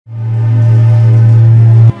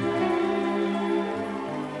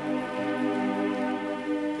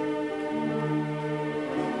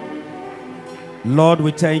Lord,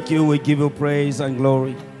 we thank you, we give you praise and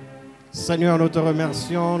glory. Seigneur, nous te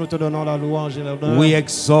remercions, nous te donnons la louange et l'honneur. We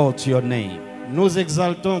exalt your name. Nous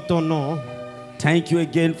exaltons ton nom. Thank you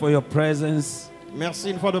again for your presence Merci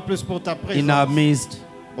une fois de plus pour ta in our présence midst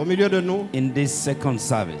au milieu de nous in this second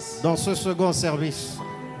service. dans ce second service.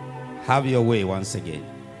 Have your way once again.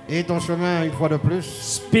 Et ton chemin une fois de plus.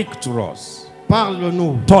 Speak to us.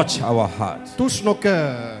 Parle-nous. Touch our hearts. Touche nos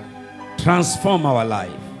cœurs. Transform our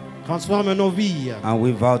life. Transforme nos vies. And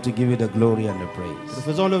we vow to give you the glory and the Nous praise.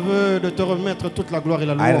 faisons le vœu de te remettre toute la gloire et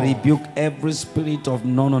la I louange. rebuke every spirit of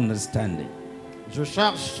non-understanding. Je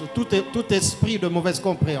charge tout esprit de mauvaise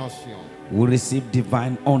compréhension. We receive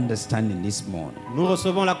divine understanding this morning. Nous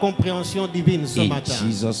recevons la compréhension divine ce In matin.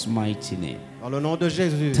 Jesus' mighty name. Dans le nom de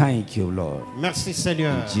Jésus. Thank you, Lord. Merci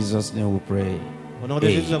Seigneur. In Jesus' name we pray. Au nom de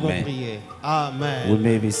Jésus, nous avons Amen. prié. We Amen.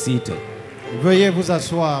 may be seated. Veuillez vous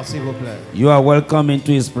asseoir, s'il vous plaît. You are welcome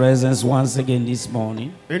into His presence once again this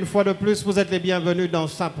morning. Une fois de plus, vous êtes les bienvenus dans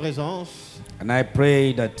sa présence. And I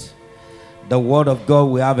pray that the Word of God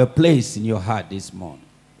will have a place in your heart this morning.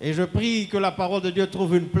 Et je prie que la parole de Dieu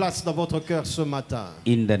trouve une place dans votre cœur ce matin.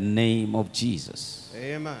 In the name of Jesus.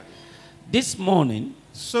 Amen. This morning,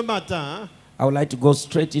 Ce matin, I would like to go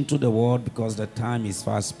straight into the Word because the time is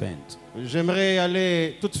fast spent. j'aimerais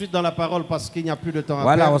aller tout de suite dans la parole parce qu'il n'y a plus de temps à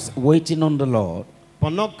While I perdre. was waiting on the Lord,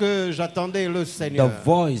 Pendant que j'attendais le Seigneur, a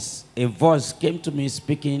voice came to me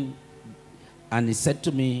speaking, and he said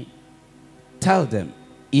to me, tell them,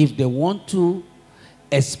 if they want to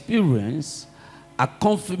experience a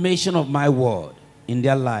confirmation of my word in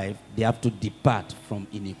their life, they have to depart from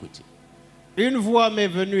iniquity. une voix m'est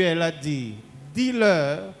venue, elle a dit,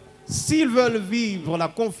 dis-leur, s'ils veulent vivre la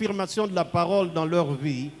confirmation de la parole dans leur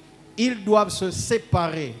vie, ils doivent se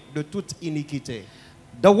séparer de toute iniquité.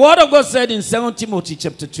 The word of God said in 2 Timothy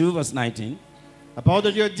chapter 2 verse 19, La parole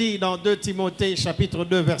de Dieu dit dans 2 Timothée chapitre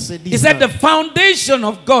 2 verset he said 19. the foundation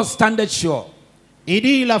of God standeth sure. Il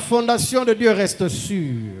dit la fondation de Dieu reste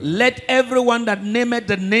sûre Let everyone that nameth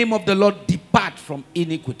the name of the Lord depart from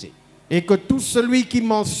iniquity. et que tout celui qui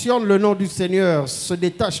mentionne le nom du Seigneur se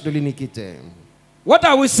détache de l'iniquité. What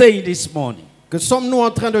are we saying this morning? Que sommes-nous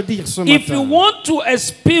en train de dire ce If you matin? want to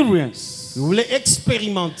experience Si vous voulez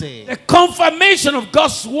expérimenter the confirmation of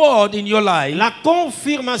God's word in your life, la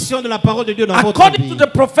confirmation de la parole de Dieu dans votre according to vie, the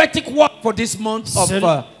prophetic word for this month of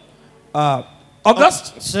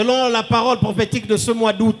August, selon la parole prophétique de ce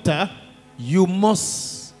mois d'août, hein, you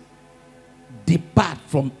must depart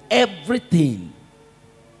from everything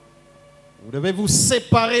vous devez vous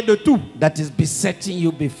séparer de tout that is besetting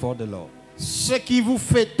you before the Lord. ce qui vous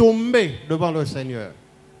fait tomber devant le Seigneur.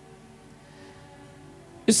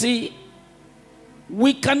 You see,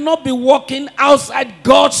 we cannot be walking outside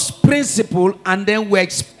God's principle and then we're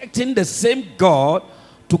expecting the same God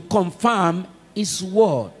to confirm His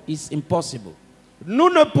word. It's impossible. Nous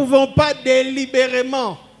ne pouvons pas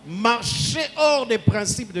délibérément marcher hors des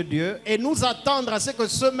principes de Dieu et nous attendre à ce que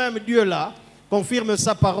ce même Dieu-là confirme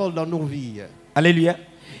sa parole dans nos vies. Hallelujah.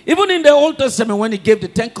 Even in the Old Testament, when He gave the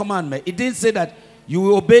 10 commandments, He didn't say that you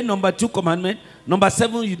will obey number 2 commandment, number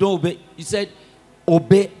 7 you don't obey. He said,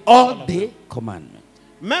 obey all the commandments.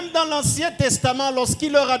 Même dans l'Ancien Testament,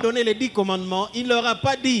 lorsqu'il leur a donné les 10 commandements, il leur a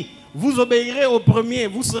pas dit, vous obéirez au premier,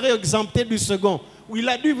 vous serez exemptés du second. Où il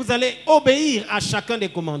a dit, vous allez obéir à chacun des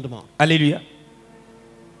commandements. Hallelujah.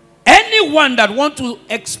 Anyone that wants to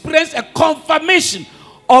experience a confirmation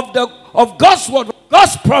of God's word,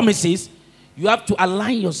 God's promises, you have to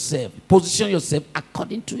align yourself, position yourself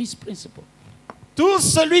according to His principle. Tout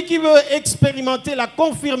celui qui veut expérimenter la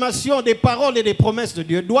confirmation des paroles et des promesses de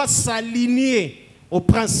Dieu doit s'aligner au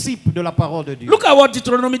principe de la parole de Dieu. Look at what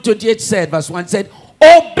Deuteronomy 28 said, verse 1 said,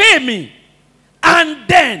 obey me, and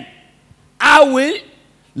then I will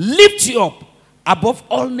lift you up above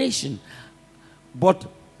all nations. But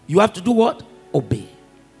you have to do what? Obey.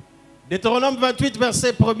 Deutéronome 28,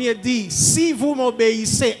 verset 1er dit, si vous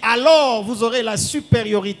m'obéissez, alors vous aurez la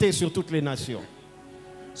supériorité sur toutes les nations.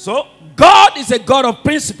 So, God is a God of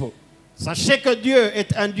principle. Sachez que Dieu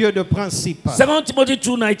est un Dieu de principe. 2 Timothy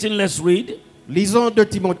 2:19, let's read. Lisons 2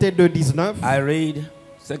 Timothée 2, 19. I read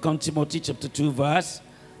 2 Timothy chapter 2, verse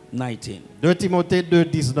 19. 2 Timothée 2,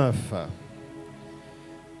 19.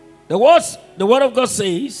 The word of God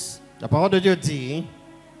says, La parole de Dieu dit,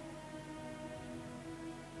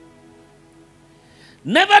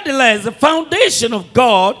 nevertheless, the foundation of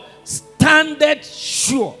God standeth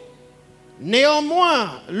sure.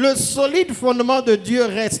 néanmoins, le solide fondement de Dieu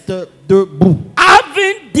reste debout.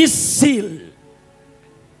 Having this seal,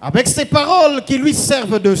 Avec ces paroles qui lui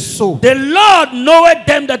servent de sceau. the Lord knoweth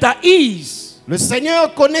them that are His. Le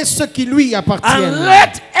Seigneur connaît ceux qui lui And appartiennent.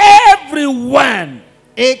 let everyone,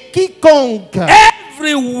 Et quiconque,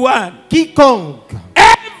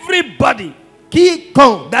 everybody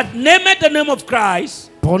that nameth the name of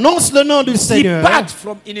Christ prononce le nom du Seigneur, depart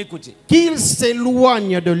from iniquity. qu'il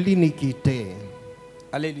s'éloigne de l'iniquité.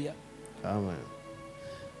 Hallelujah. Amen.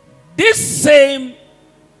 This same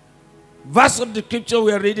verse of the scripture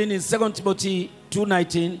we are reading in 2 Timothy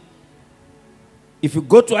 2:19. If you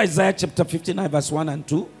go to Isaiah chapter 59 verse 1 and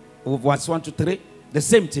 2, or verse 1 to 3, the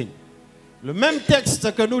same thing. Le même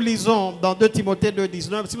texte que nous lisons dans 2 Timothée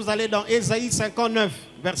 2:19, si vous allez dans Ésaïe 59,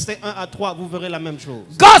 versets 1 à 3, vous verrez la même chose.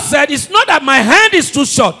 God said, it's not that my hand is too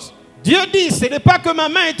short. Dieu dit, ce n'est pas que ma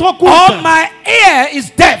main est trop courte, Or my ear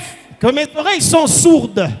is deaf que mes oreilles sont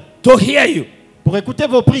sourdes to hear you. pour écouter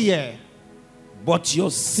vos prières. But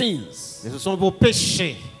your sins Mais ce sont vos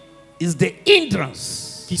péchés is the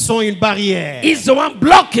hindrance. qui sont une barrière. Is the one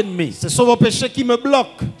blocking me. Ce sont vos péchés qui me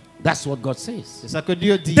bloquent. That's what God says. C'est ça que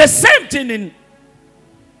Dieu dit. The same thing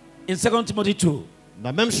in 2 Timothy 2.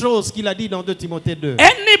 La même chose qu'il a dit dans 2 Timothée 2.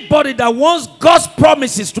 Anybody that wants God's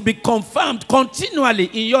promises to be confirmed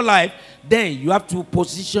continually in your life, then you have to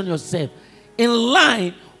position yourself in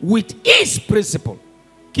line with His principle.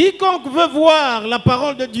 Quiconque veut voir la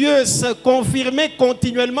parole de Dieu se confirmer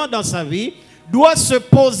continuellement dans sa vie doit se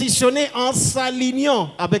positionner en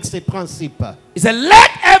s'alignant avec ses principes. He said,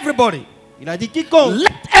 let everybody, Il a dit quiconque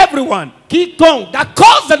that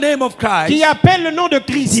calls the name of qui Christ appelle le nom de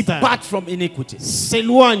Christ depart from iniquity.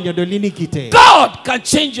 s'éloigne de l'iniquité. God can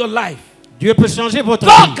change your life. Dieu peut changer votre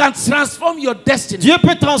God vie. can transform your destiny. Dieu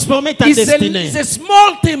peut transformer ta destinée. It's a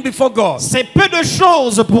small thing before God. C'est peu de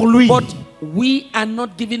choses pour lui. But we are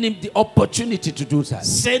not giving him the opportunity to do that.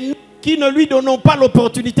 C'est nous qui ne lui donnons pas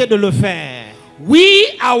l'opportunité de le faire.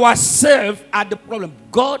 We ourselves are the problem.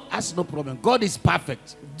 God has no problem. God is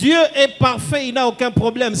perfect. Dieu est parfait, il n'a aucun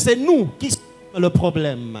problème. C'est nous qui sommes le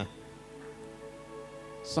problème.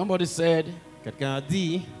 Somebody said, Quelqu'un a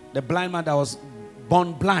dit, the blind man that was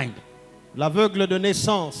born blind. l'aveugle de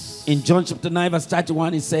naissance. In John chapter 9 verse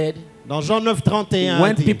 31 he said, Dans Jean 9, 31,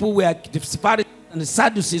 when dit, people were, the Pharisees and the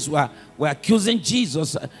Sadducees were accusing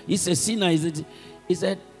Jesus, he's a sinner. He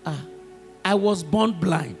said, I was born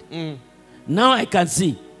blind. Now I can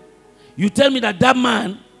see. You tell me that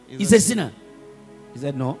man is a sinner. He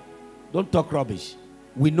said, no, don't talk rubbish.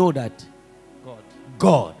 We know that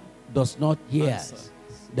God does not hear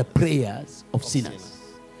the prayers of sinners.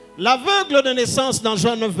 L'aveugle de naissance dans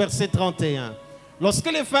Jean 9, verset 31.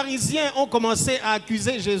 Lorsque les pharisiens ont commencé à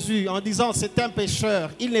accuser Jésus en disant c'est un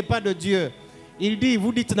pécheur, il n'est pas de Dieu, il dit,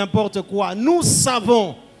 vous dites n'importe quoi. Nous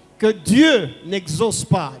savons que Dieu n'exauce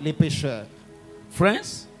pas les pécheurs.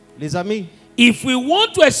 Friends, les amis, if we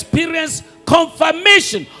want to experience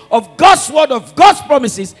confirmation of God's word, of God's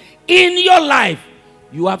promises in your life,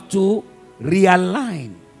 you have to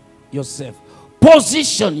realign yourself,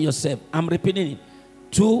 position yourself. I'm repeating it,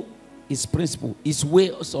 to His principle, His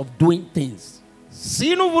ways of doing things.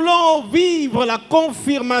 Si nous voulons vivre la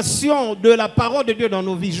confirmation de la parole de Dieu dans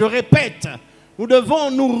nos vies, je répète, nous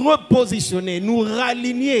devons nous repositionner, nous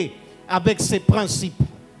raligner avec ses principes.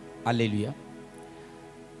 Alléluia.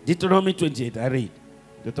 Deuteronomy 28, I read.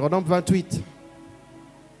 Deutéronome 28.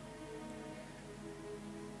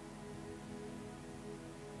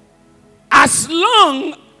 As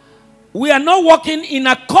long we are not walking in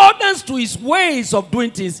accordance to His ways of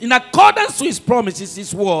doing things, in accordance to His promises,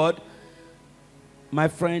 His word, my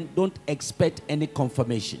friend, don't expect any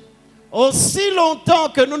confirmation. Aussi longtemps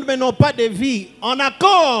que nous ne menons pas de vie en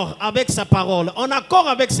accord avec sa parole, en accord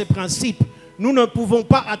avec ses principes, nous ne pouvons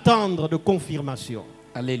pas attendre de confirmation.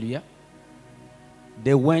 Hallelujah.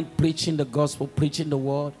 They went preaching the gospel, preaching the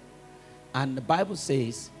word, and the Bible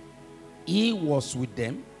says He was with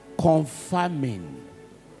them, confirming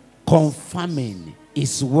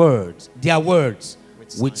His words, their words,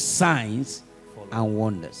 with signs and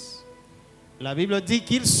wonders. La Bible dit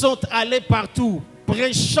qu'ils sont allés partout,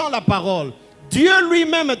 prêchant la parole. Dieu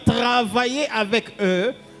lui-même travaillait avec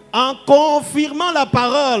eux en confirmant la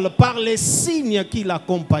parole par les signes qui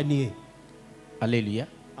l'accompagnaient. Hallelujah.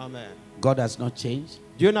 Amen. God has not changed.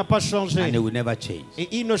 Dieu n'a pas changé. And He will never change. Et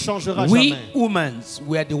il ne changera We jamais. humans,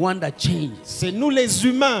 we are the one that changes. C'est nous les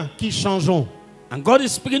humains qui changeons. And God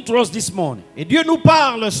is speaking to us this morning. Et Dieu nous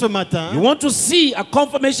parle ce matin. You want to see a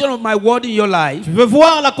confirmation of my word in your life? Tu veux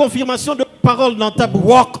voir la confirmation de la parole dans ta bouche.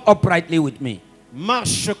 Walk uprightly with me.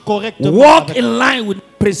 Marche correctement. Walk in line with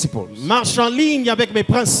principles. Marche en ligne avec mes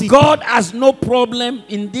principes. God has no problem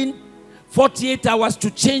in 48 hours to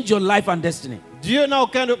change your life and destiny. Dieu n'a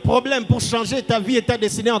aucun problème pour changer ta vie et ta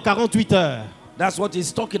destinée en 48 heures. That's what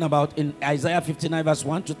He's talking about in Isaiah 59 verse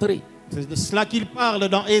 1 to 3. C'est de cela qu'il parle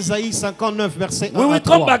dans Ésaïe 59, verset 1 We à will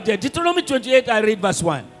come 3. back there. Deuteronomy 28, I read verse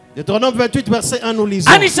 1. Deutéronome 28, verset 1, nous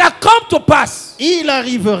lisons. And it shall come to pass. Il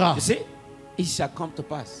arrivera. You see? It shall come to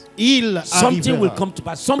pass. Il Something will arrivera. come to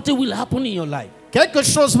pass. Something will happen in your life. Quelque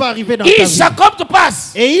chose va arriver dans ta It vie. shall come to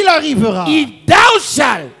pass. Et il arrivera. If thou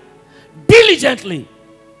shalt diligently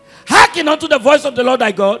hearken unto the voice of the Lord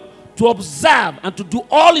thy God, to observe and to do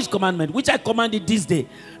all his commandments, which I commanded this day,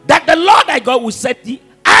 that the Lord thy God will set thee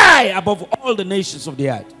high above all the nations of the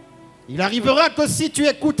earth. Il arrivera que si tu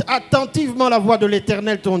écoutes attentivement la voix de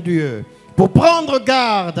l'Éternel ton Dieu, pour prendre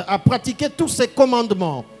garde à pratiquer tous ses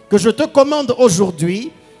commandements que je te commande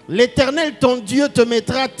aujourd'hui, l'Éternel ton Dieu te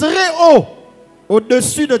mettra très haut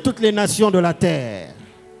au-dessus de toutes les nations de la terre.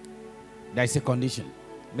 There is a condition.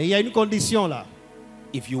 Mais il y a une condition là.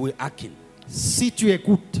 If you will hearken Si tu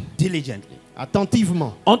écoutes diligently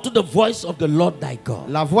attentivement unto the voice of the Lord thy God,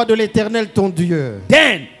 la voix de l'Éternel ton Dieu,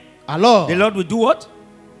 then alors the Lord will do what?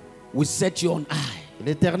 Will set you on high.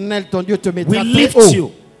 l'Éternel ton Dieu te mettra Will très lift haut.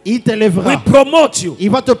 you. Il Will t'élèvera. promote you. Il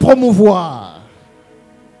va te promouvoir.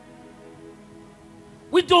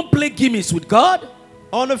 We don't play gimmicks with God.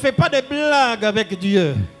 On ne fait pas des blagues avec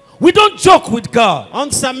Dieu. We don't joke with God. On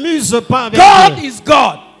ne s'amuse pas avec God Dieu. is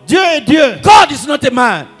God. Dieu est Dieu. God is not a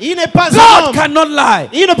man. Il n'est pas un God homme. cannot lie.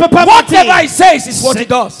 Il ne peut pas Whatever mentir. he says is what he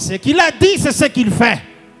does. Ce qu'il a dit, c'est ce qu'il fait.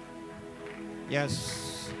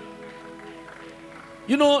 Yes.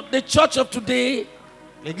 You know, the church of today,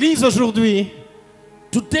 L'église aujourd'hui,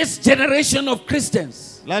 today's generation of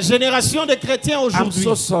Christians, la génération de chrétiens I'm aujourd'hui,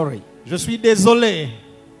 so sorry. je suis désolé.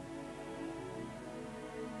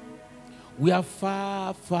 We are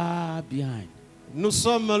far, far behind. Nous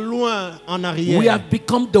sommes loin en We arrière. have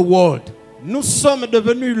become the world. Nous sommes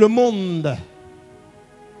devenus le monde.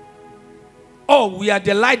 Oh, we are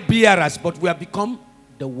the light bearers, but we have become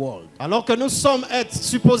the world. Alors que nous sommes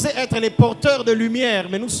supposés être les porteurs de lumière,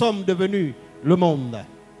 mais nous sommes devenus le monde.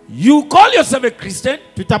 You call yourself a Christian,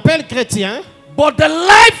 Tu t'appelles chrétien, but the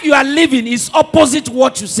life you are living is opposite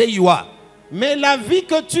what you say you are. mais la vie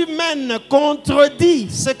que tu mènes contredit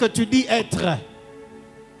ce que tu dis être.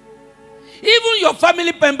 Even your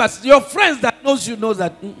family members, your friends that knows you know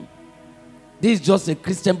that this is just a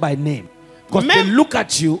Christian by name. Because they look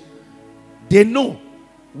at you, they know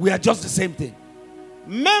we are just the same thing.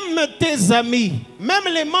 Même tes amis, même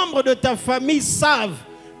les membres de ta famille savent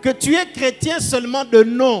que tu es chrétien seulement de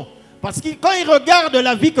nom. Parce que quand ils regardent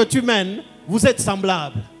la vie que tu mènes, vous êtes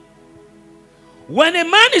semblables. When a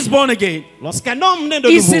man is born again, Lorsqu'un homme naît de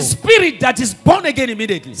it's nouveau, his spirit that is born again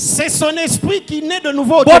immediately. c'est son esprit qui naît de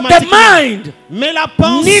nouveau But the automatiquement. mind Mais la needs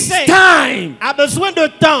pensée time a besoin de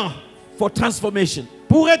temps for transformation.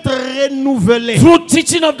 pour être renouvelée. Through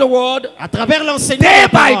teaching of the word, À travers l'enseignement day de la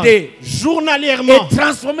by parole, day, journalièrement. a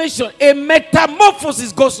transformation, a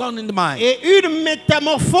metamorphosis goes on in the mind. Et une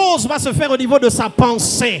métamorphose va se faire au niveau de sa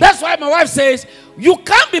pensée. That's why my wife says, you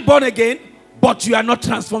can't be born again, but you are not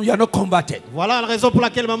transformed, you are not converted. Voilà la raison pour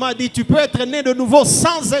laquelle maman a dit tu peux être né de nouveau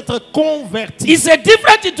sans être converti. It's a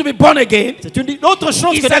different thing to be born again. C'est une autre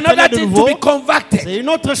chose que It's d'être né another de thing to nouveau. be converted. C'est une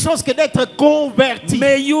autre chose que d'être converti.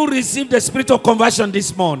 May you receive the spirit of conversion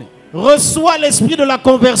this morning. Reçois l'esprit de la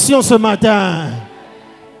conversion ce matin.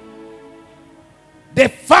 The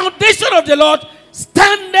foundation of the Lord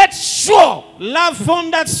standeth sure. La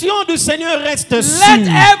fondation du Seigneur reste Let sûre.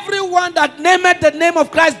 everyone that nameth the name of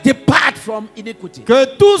Christ depart from iniquity. Que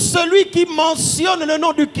tout celui qui mentionne le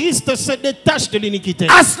nom du Christ se détache de l'iniquité.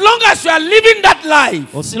 As long as you are living that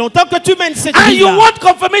life Aussi longtemps que tu mènes cette and you vie-là want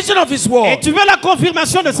confirmation of His et word, tu veux la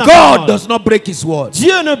confirmation de sa God parole, does not break His word.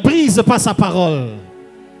 Dieu ne brise pas sa parole.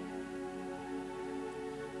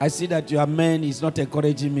 I see that your amen is not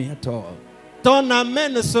encouraging me at all. Ton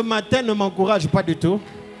amen ce matin ne m'encourage pas du tout.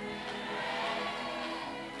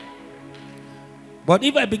 But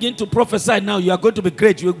if I begin to prophesy now, you are going to be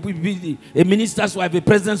great. You will be a minister's wife, a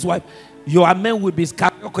president's wife. Your amen will be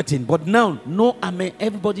skyrocketing. But now, no amen.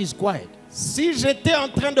 Everybody is quiet. Si j'étais en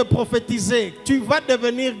train de prophétiser, tu vas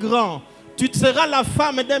devenir grand, tu seras la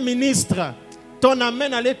femme d'un ministre, ton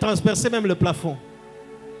amen allait transpercer même le plafond.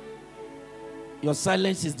 Your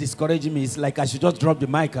silence is discouraging me. It's like I should just drop the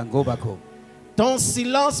mic and go back home. Ton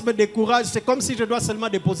silence me décourage. C'est comme si je dois seulement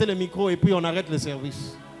déposer le micro et puis on arrête le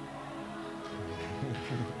service.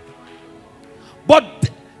 But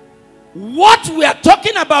what we are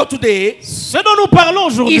talking about today Ce dont nous parlons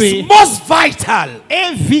is aujourd'hui most vital.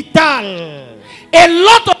 est vital. A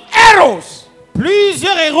lot of errors,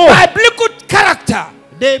 Plusieurs héros, biblical character,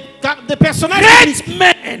 des personnages great bibliques,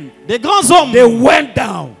 men, des grands hommes they went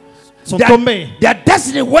down. sont tombés. Their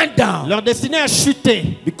destiny went down Leur destinée a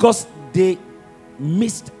chuté because they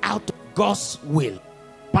missed out God's will.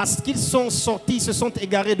 Parce qu'ils sont sortis, se sont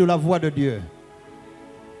égarés de la voie de Dieu.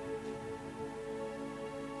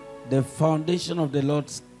 The foundation of the Lord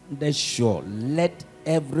is sure. Let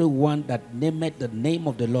everyone that nameth the name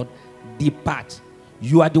of the Lord depart.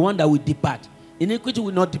 You are the one that will depart. Iniquity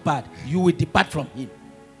will not depart. You will depart from him.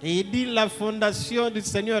 Et il dit, la fondation du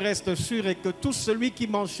Seigneur reste sûre et que tout celui qui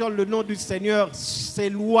mentionne le nom du Seigneur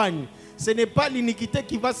s'éloigne. Ce n'est pas l'iniquité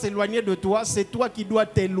qui va s'éloigner de toi, c'est toi qui dois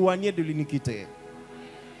t'éloigner de l'iniquité.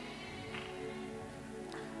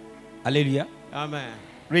 Alléluia. Amen.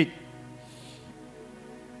 Read.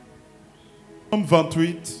 Psaume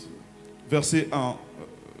 28, verset 1,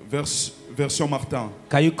 version Martin.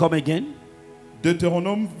 Can you come again?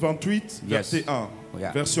 Deutéronome 28, Yes. verset 1,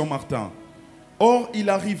 Yeah. version Martin. Or, il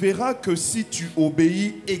arrivera que si tu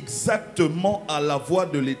obéis exactement à la voix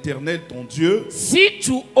de l'Éternel, ton Dieu, Si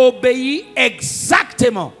tu obéis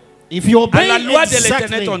exactement If you à obey la loi de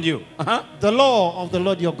l'Éternel ton exactly Dieu, the law of the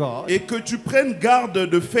Lord your God, et que tu prennes garde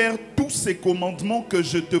de faire tous ces commandements que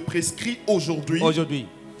je te prescris aujourd'hui, aujourd'hui,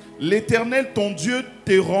 l'Éternel, ton Dieu,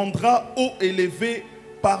 te rendra haut élevé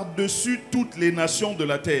par-dessus toutes les nations de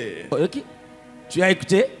la terre. ok, tu as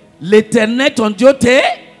écouté? L'Éternel ton Dieu t'est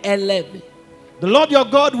élevé. the Lord your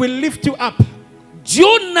God will lift you up. Dieu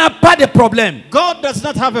n'a pas de problème God does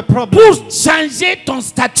not have a problem pour changer ton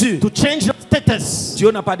statut. to change your status.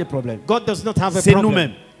 Dieu n'a pas de problème. God does not have a C'est problem.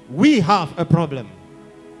 nous-mêmes. We have a problem.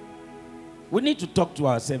 We need to talk to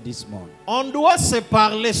ourselves this morning. On doit se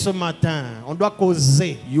parler ce matin. On doit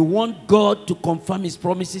causer. You want God to confirm his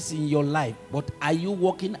promises in your life, but are you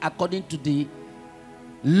walking according to the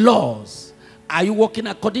laws? Are you walking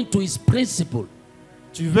according to his principle?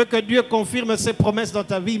 Tu veux que Dieu confirme ses promesses dans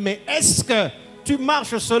ta vie, mais est-ce que tu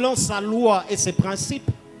marches selon sa loi et ses principes?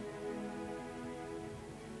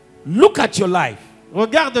 Look at your life,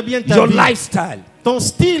 Regarde bien ta your vie. lifestyle. Ton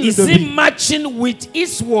style Is de it vie. matching with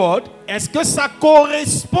his word? Est-ce que ça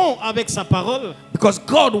correspond avec sa parole? Because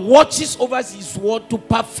God watches over his word to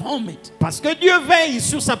perform it. Parce que Dieu veille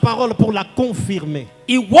sur sa parole pour la confirmer.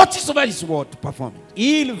 He watches over his word to perform it.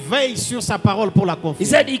 Il veille sur sa parole pour la He confirmer.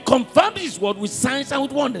 said he confirmed his word with signs and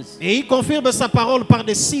with wonders. Et il confirme sa parole par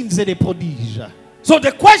des signes et des prodiges. So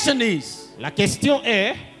the question is, La question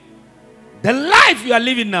est, the life you are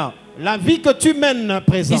living now, la vie que tu mènes à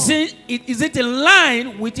présent, is it in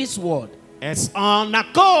line with his word? est-ce en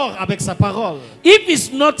accord avec sa parole? If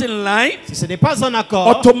it's not in line, Si ce n'est pas en accord,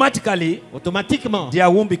 automatically automatiquement, there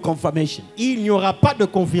won't be confirmation. il n'y aura pas de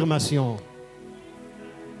confirmation.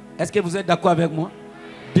 Est-ce que vous êtes d'accord avec moi?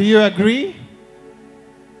 Do you agree?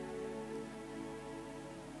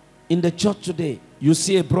 In the church today, you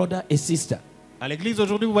see a brother, a sister À l'église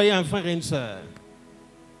aujourd'hui, vous voyez un frère et une sœur.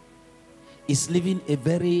 is living a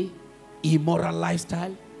very immoral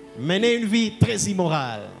lifestyle. Mener une vie très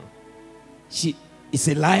immorale. She is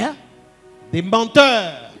a liar. Des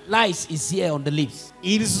menteurs. Lies is here on the lips.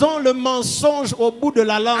 Ils ont le mensonge au bout de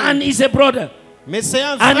la langue. And he's a brother. Mais c'est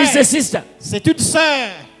un And he's a frère. sister. C'est une sœur.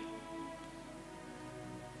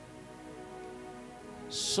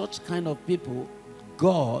 Such kind of people,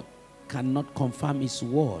 God cannot confirm his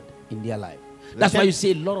word in their life. That's why you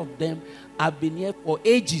see a lot of them have been here for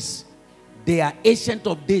ages. They are ancient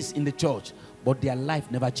of days in the church, but their life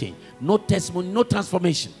never changed. No testimony, no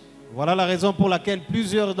transformation. Voilà la raison pour laquelle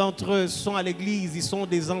plusieurs d'entre eux sont à l'église. Ils sont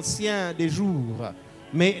des anciens des jours.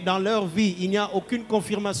 Mais dans leur vie, il n'y a aucune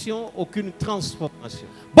confirmation, aucune transformation.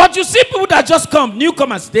 But you see people that just come,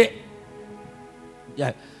 newcomers, their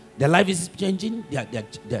life is changing.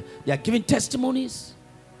 They are giving testimonies.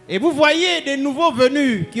 Et vous voyez des nouveaux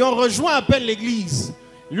venus qui ont rejoint à peine l'église.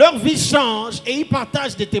 Leur vie change et ils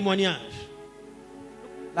partagent des témoignages.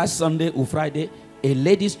 Last Sunday or Friday, a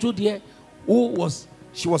lady stood here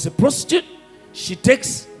she was a prostitute. She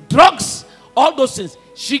takes drugs, all those things.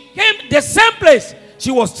 She came the same place.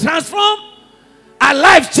 She was transformed. Her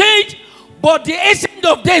life changed. But the ancient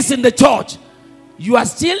of days in the church, you are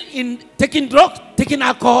still in taking drugs, taking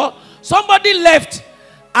alcohol. Somebody left.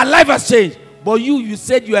 Her life has changed. But you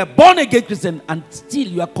said you are born again Christian and still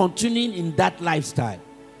you are continuing in that lifestyle.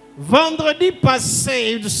 Vendredi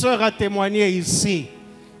passé, une sœur a témoigné ici.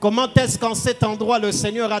 Comment est-ce qu'en cet endroit, le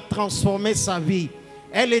Seigneur a transformé sa vie?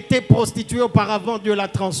 Elle était prostituée auparavant, Dieu l'a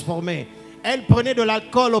transformée. Elle prenait de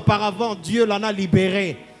l'alcool auparavant, Dieu l'en a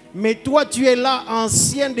libérée. Mais toi, tu es là,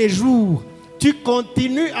 ancien des jours. Tu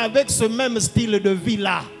continues avec ce même style de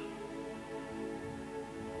vie-là.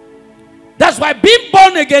 That's why being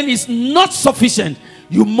born again is not sufficient.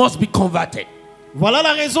 You must be converted. Voilà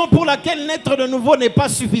la raison pour laquelle naître de nouveau n'est pas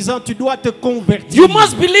suffisant. Tu dois te convertir. You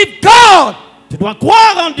must believe God Tu dois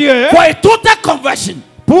croire en Dieu for a total conversion.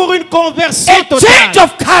 Pour une conversion A totale. change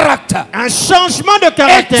of character. Un changement de A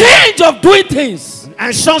caractère. change of doing things.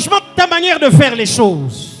 Un changement de ta manière de faire les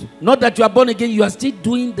choses. Not that you are born again, you are still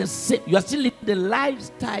doing the same. You are still living the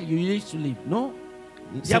lifestyle you used to live. No.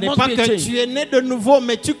 Ce There n'est must pas be a que change. tu es né de nouveau,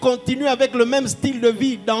 mais tu continues avec le même style de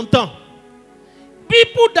vie d'antan.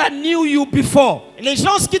 People that knew you before, Les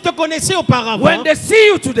gens qui te connaissaient auparavant, when they see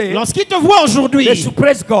you today, lorsqu'ils te voient aujourd'hui, they should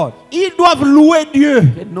praise God. ils doivent louer Dieu.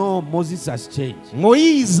 No, Moses has changed.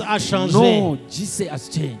 Moïse a changé. No, Jesus has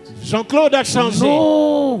changed. Jean-Claude a changé.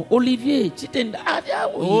 No, Olivier.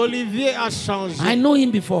 Olivier a changé. I know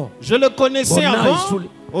him before. Je le connaissais But now avant. he's truly-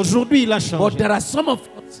 Aujourd'hui, il a But changé. there are some of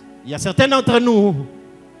us, Il y a certains d'entre nous,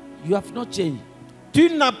 you have not changed. tu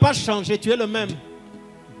n'as pas changé, tu es le même.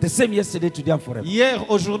 The same yesterday, today, and forever. Hier,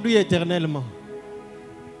 aujourd'hui, éternellement.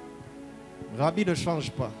 Rabbi ne change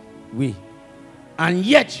pas. Oui. And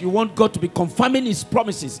yet, you want God to be confirming His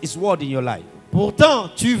promises, His word in your life. Pourtant,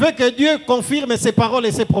 tu veux que Dieu confirme ses paroles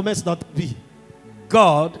et ses promesses dans ta vie.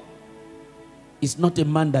 God is not a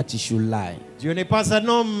man that He should lie. Dieu n'est pas un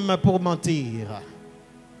homme pour mentir.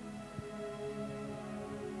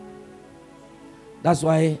 That's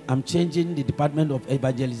why I'm changing the department of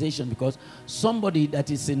evangelization, because somebody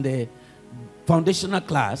that is in the foundational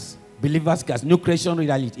class, believers class, new creation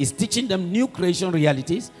reality, is teaching them new creation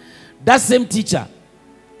realities. That same teacher,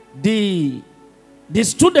 the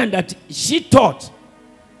student that she taught,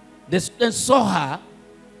 the student saw her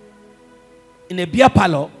in a beer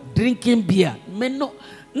parlor drinking beer. Man, no.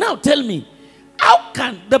 Now tell me, how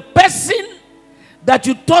can the person that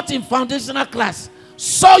you taught in foundational class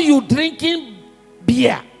saw you drinking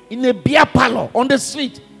beer in a beer parlor on the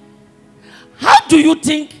street? How do you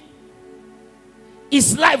think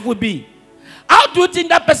his life will be? How do you think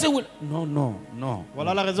that person will? No.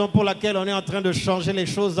 Voilà la raison pour laquelle on est en train de changer les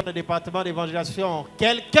choses dans le département d'évangélisation.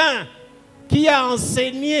 Quelqu'un qui a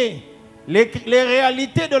enseigné les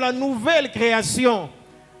réalités de la nouvelle création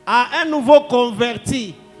à un nouveau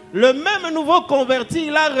converti. Le même nouveau converti,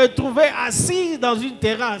 il l'a retrouvé assis dans une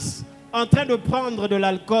terrasse en train de prendre de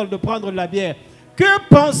l'alcool, de prendre de la bière. Que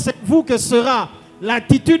pensez-vous que sera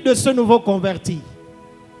l'attitude de ce nouveau converti?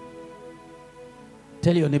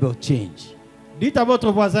 Tell your neighbor, change. Dites à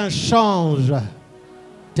votre voisin, change.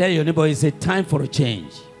 Tell your neighbor, it's a time for a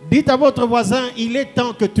change. Dites à votre voisin, il est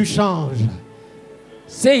temps que tu changes.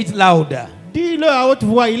 Say it louder. Dis-le à haute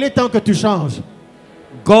voix, il est temps que tu changes.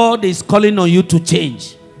 God is calling on you to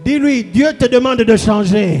change Dis-lui, Dieu te demande de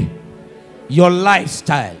changer. your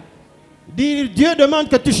lifestyle. Dis, Dieu demande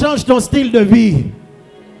que tu changes ton style de vie.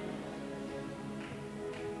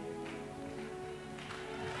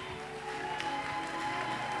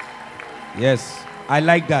 Yes, I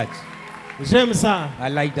like that. J'aime ça. I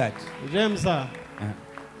like that. J'aime ça.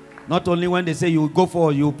 Not only when they say you go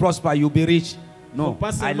for, you prosper, you be rich. No, Faut pas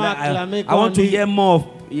I, seulement acclamer I quand want on to dit- hear more.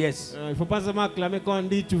 Yes. Il ne faut pas seulement acclamer quand on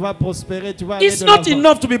dit tu vas prospérer, tu vas aller It's de not l'avant.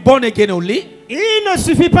 enough to be born again only, Il ne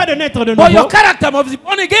suffit pas de naître de but your nouveau. character must be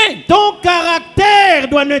born again Ton caractère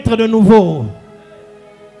doit naître de nouveau.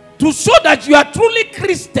 to show that you are truly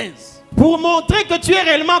Christians. Pour montrer que tu es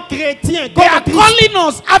réellement chrétien. They Comme are Christ. calling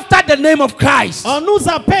us after the name of Christ. On nous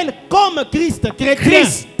appelle comme Christ, chrétien.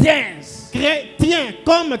 Christians, Chrétien,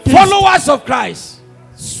 comme Christ. followers of Christ.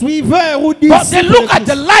 Suiveur ou But they disciple look de at the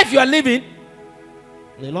Christ. life you are living.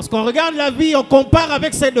 Et lorsqu'on regarde la vie, on compare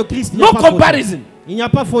avec celle de Christ. Il n'y No a pas photo. comparison. Il n'y a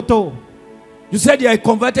pas photo. You said you are a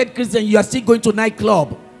converted Christian, you are still going to nightclub.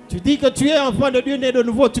 Tu dis que tu es enfant de Dieu né de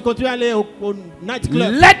nouveau, tu continues à aller au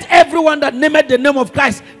nightclub. Let everyone that named the name of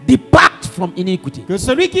Christ depart from iniquity. Que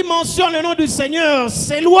celui qui mentionne le nom du Seigneur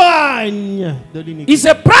s'éloigne de l'iniquité. It's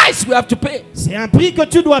a price we have to pay. C'est un prix que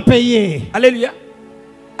tu dois payer. Hallelujah.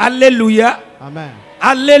 Hallelujah. Amen.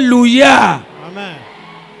 Hallelujah. Amen.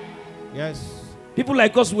 Yes. People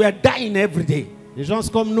like us, we are dying every day Les gens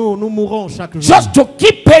comme nous, nous mourons chaque jour. just to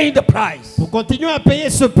keep paying the price. Pour continuer à payer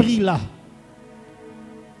ce prix-là.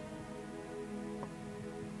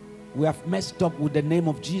 We have messed up with the name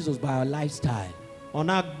of Jesus by our lifestyle. On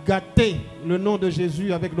a gâté le nom de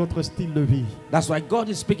Jésus avec notre style de vie. That's why God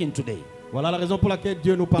is speaking today. Voilà la raison pour laquelle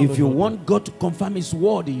Dieu nous parle. If you aujourd'hui. want God to confirm His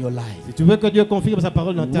word in your life, Si tu veux que Dieu confirme sa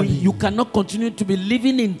parole dans ta vie, you cannot continue to be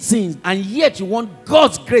living in sins and yet you want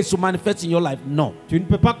God's grace to manifest in your life. No. tu ne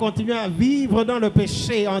peux pas continuer à vivre dans le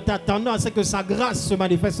péché en t'attendant à ce que sa grâce se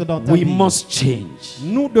manifeste dans ta We vie. must change.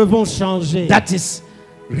 Nous devons changer. That is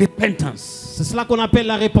repentance. C'est cela qu'on appelle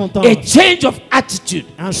la repentance. A change of attitude.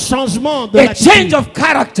 Un changement de A l'attitude. change of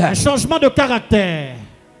character. Un changement de caractère.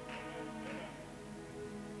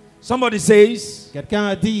 Somebody says, Quelqu'un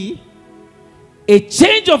a dit, a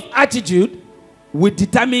change of attitude will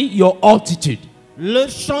determine your altitude. Le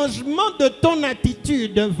changement de ton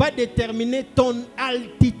attitude va déterminer ton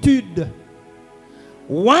altitude.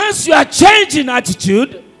 Once you are changing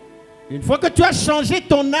attitude, Une fois que tu as changé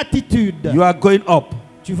ton attitude, you are going up.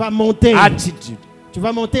 tu vas monter. Attitude. Tu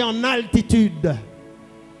vas monter en altitude.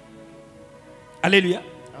 Hallelujah.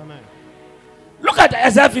 Amen. Look at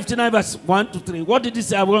Isaiah 59 verse 1 to 3. What did he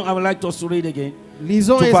say? I would like us to read again.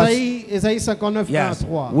 Lisons To Ésaïe 59, 1 à Yes.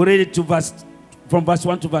 3. We read it from verse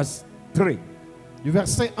 1 to verse 3. Du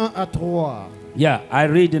verset 1 à 3. Yeah, I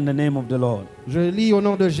read in the name of the Lord. Je lis au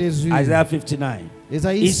nom de Jésus. Isaiah 59.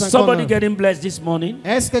 Ésaïe Is somebody 59. getting blessed this morning?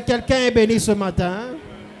 Est-ce que quelqu'un est béni ce matin?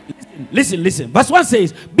 Listen. Verse 1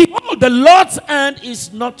 says, behold, the Lord's hand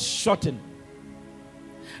is not shortened,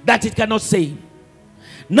 that it cannot save.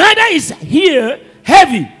 Neither is ear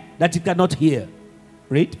heavy, that it cannot hear.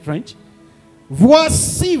 Read French.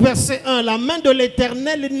 Voici, verset 1, la main de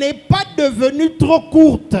l'Éternel n'est pas devenue trop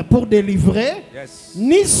courte pour délivrer, Yes.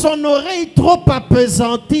 ni son oreille trop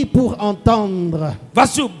appesantie pour entendre.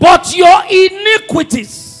 Verse 2, but your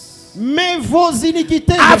iniquities Mais vos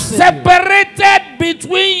iniquités, have verset 2, separated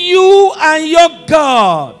between you and your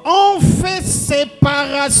God. ont fait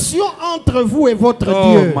séparation entre vous et votre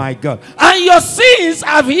Oh Dieu. my God. And your sins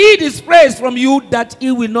have hid his praise from you, that he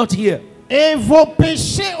will not hear. Et vos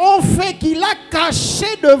péchés ont fait qu'il a caché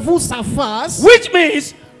de vous sa face. Which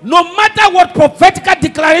means, no matter what prophetical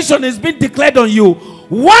declaration is being declared on you,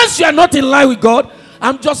 once you are not in line with God,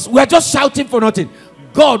 we are just shouting for nothing.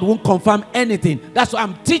 God won't confirm anything. That's what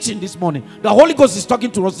I'm teaching this morning. The Holy Ghost is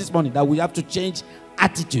talking to us this morning that we have to change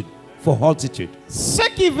attitude for altitude. Ce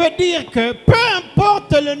qui veut dire que peu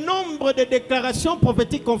importe le nombre de déclarations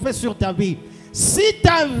prophétiques qu'on fait sur ta vie, si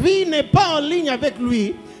ta vie n'est pas en ligne avec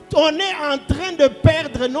lui, on est en train de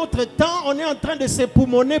perdre notre temps, on est en train de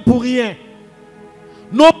s'époumoner pour rien.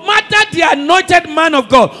 No matter the anointed man of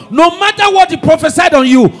God, no matter what he prophesied on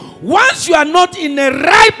you, once you are not in the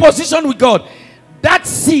right position with God, that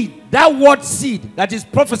seed, that word seed that is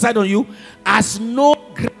prophesied on you, has no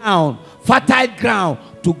ground, fertile ground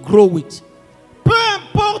to grow with. Peu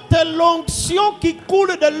importe l'onction qui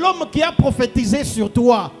coule de l'homme qui a prophétisé sur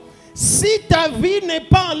toi, si ta vie n'est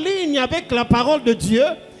pas en ligne avec la parole de Dieu,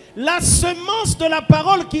 la semence de la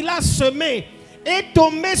parole qu'il a semée est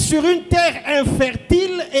tombée sur une terre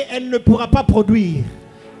infertile et elle ne pourra pas produire.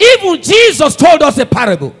 Even Jesus told us a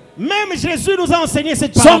parable. Même Jésus nous a enseigné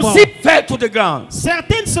cette Some parole. seed fell to the ground.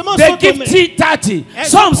 Certaines semences They sont give tombées, 30, elles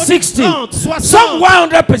some produisent 60, 30, 60, some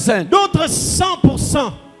 100%. d'autres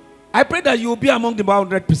 100%. I pray that you will be among the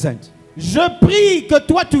 100%. Je prie que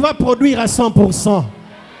toi tu vas produire à 100%.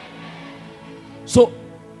 So,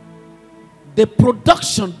 the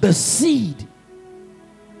production, the seed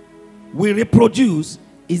we reproduce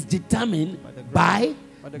is determined by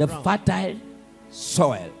the fertile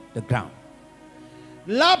soil, the ground.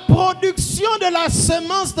 La production de la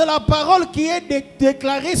semence de la parole qui est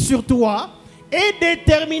déclarée sur toi est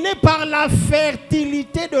déterminée par la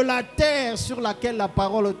fertilité de la terre sur laquelle la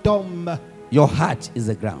parole tombe. Your heart is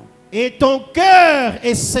the ground. Et ton cœur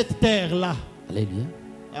est cette terre-là. Hallelujah.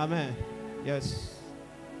 Amen. Yes.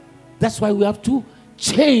 That's why we have to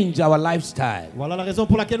change our lifestyle. Voilà la raison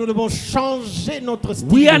pour laquelle nous devons changer notre style.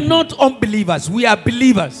 We are de vie. not unbelievers, we are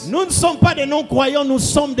believers. Nous ne sommes pas des non-croyants, nous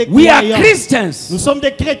sommes des We are croyants. Christians. Nous sommes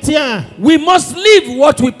des chrétiens. We must live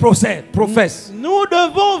what we profess. Nous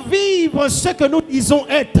devons vivre ce que nous disons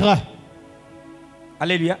être.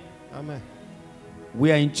 Hallelujah. Amen. We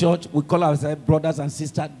are in church, we call ourselves brothers and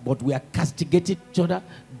sisters, but we are castigating each other,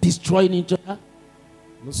 destroying each other.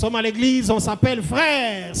 Nous sommes à l'église, on s'appelle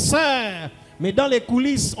frères, sœurs, mais dans les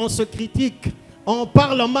coulisses, on se critique, on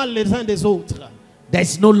parle mal les uns des autres. There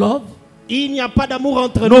is no love, Il n'y a pas d'amour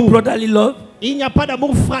entre no nous. brotherly love. Il n'y a pas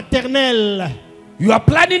d'amour fraternel. You are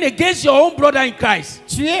planning against your own brother in Christ.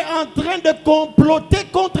 Tu es en train de comploter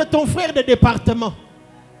contre ton frère de département.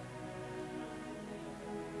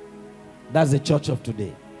 That's the church of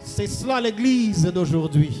today. C'est cela l'église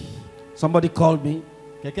d'aujourd'hui. Somebody called me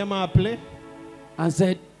Quelqu'un m'a appelé. and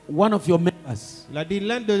said, one of your members Il a dit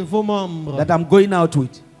l'un de vos membres that I'm going out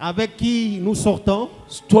with avec qui nous sortons,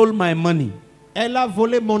 stole my money elle a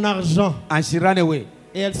volé mon argent and she ran away.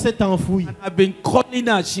 et elle s'est enfuie. I've been calling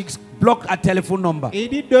her, she blocked her telephone number. Il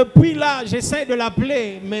dit depuis là, j'essaie de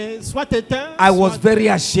l'appeler, mais soit éteint. I was soit- very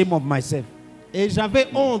ashamed of myself. Et j'avais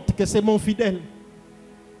honte que c'est mon fidèle.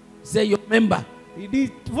 Say your member. Il dit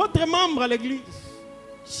votre membre à l'église.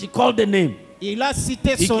 She called the name. Il a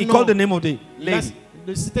cité He son nom. called the name of the Il a lady.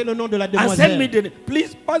 cité le nom de la And send me demoiselle. the name.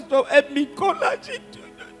 Please, Pastor, help me call her.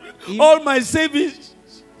 Il- All my savings,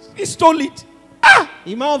 he stole it.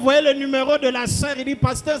 Il m'a envoyé le numéro de la sœur. Il dit,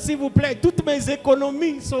 pasteur, s'il vous plaît, toutes mes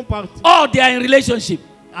économies sont parties. Oh, they are in relationship.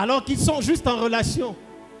 Alors qu'ils sont juste en relation.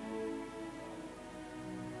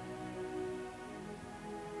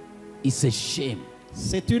 It's a shame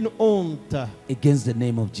C'est une honte against the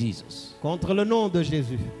name of Jesus. contre le nom de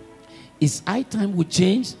Jésus. It's high time we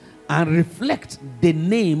change and reflect the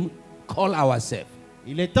name call ourselves.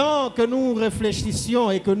 Il est temps que nous réfléchissions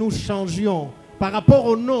et que nous changions par rapport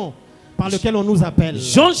au nom par lequel on nous appelle.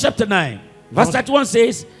 John chapter 9, verse 31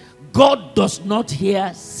 says, God does not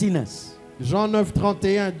hear sinners. Jean 9,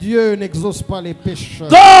 31, Dieu n'exauce pas les pécheurs.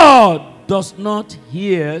 God does not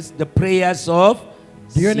hear the prayers of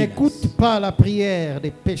Dieu sinners. n'écoute pas la prière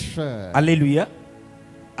des pécheurs. Hallelujah.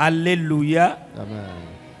 Hallelujah. Amen.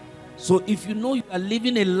 So if you know you are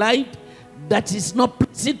living a life that is not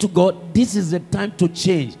pleasing to God, this is the time to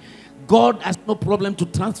change. God has no problem to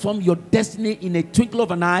transform your destiny in a twinkle of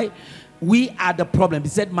an eye. We are the problem. He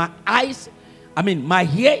said, my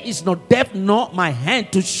ear is not deaf, nor my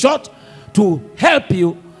hand too short to help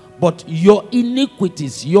you, but your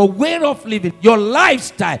iniquities, your way of living, your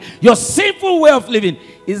lifestyle, your sinful way of living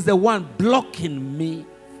is the one blocking me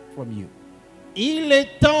from you. Il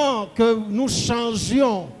est temps que nous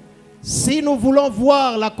changions. Si nous voulons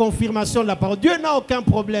voir la confirmation de la parole, Dieu n'a aucun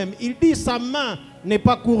problème. Il dit sa main n'est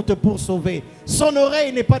pas courte pour sauver. Son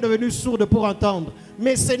oreille n'est pas devenue sourde pour entendre.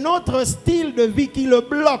 Mais c'est notre style de vie qui le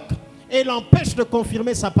bloque et l'empêche de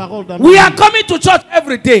confirmer sa parole dans nos We vies. are coming to church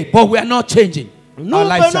every day, but we are not changing. Nous our venons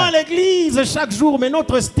à lifestyle. l'église chaque jour, mais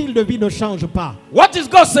notre style de vie ne change pas. What is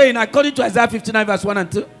God saying according to Isaiah 59 verse 1 and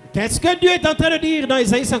 2? Qu'est-ce que Dieu est en train de dire dans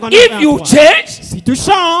Isaïe 59, If you 23? change, Si tu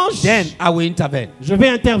changes, then I will intervene. je vais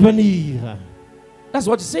intervenir. That's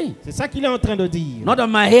what he's saying. C'est ça qu'il est en train de dire. Not that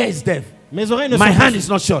my hair is deaf. Mes oreilles ne My sont pas hand is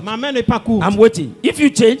not short. Ma main n'est pas courte. I'm waiting. If you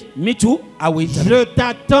change, me too, I will intervene. Je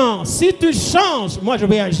t'attends. Si tu changes, moi je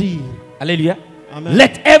vais agir. Hallelujah. Amen.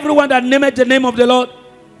 Let everyone that nameth the name of the Lord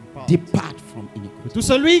depart from iniquity. Tout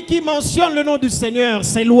celui qui mentionne le nom du Seigneur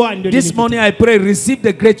s'éloigne de This l'iniquité. morning I pray, receive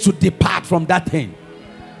the grace to depart from that thing.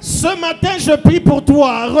 Ce matin, je prie pour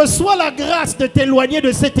toi. Reçois la grâce de t'éloigner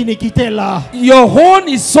de cette iniquité-là. Your own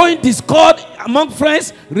is sowing discord among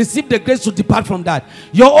friends. Receive the grace to depart from that.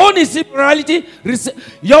 Your own is immorality.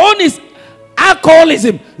 Your own is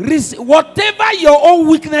alcoholism. Whatever your own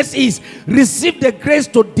weakness is, receive the grace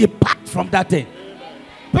to depart from that thing.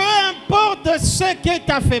 Peu importe ce qu'est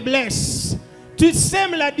ta faiblesse, tu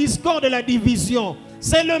sèmes la discorde et la division.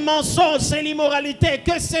 C'est le mensonge, c'est l'immoralité,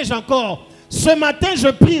 que sais-je encore. Ce matin, je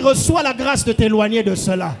prie, reçois la grâce de t'éloigner de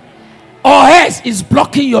cela. Or else is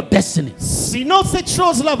blocking your destiny. Sinon, cette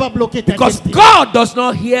chose-là va bloquer ta Because destinée. God does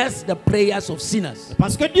not hear the prayers of sinners.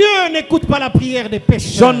 Parce que Dieu n'écoute pas la prière des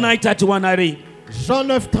pécheurs. John 9:31 I read. Jean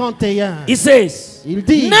 9, 31. He says, Il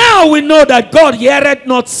dit, now we know that God heareth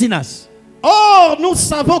not sinners. or nous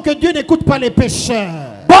savons que Dieu n'écoute pas les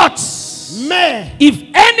pécheurs. But Mais if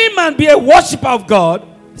any man be a worshipper of God,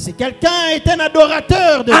 si quelqu'un est un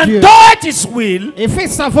adorateur de and Dieu doeth his will, et fait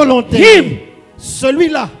sa volonté, him,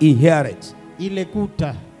 celui-là, he heareth. il écoute.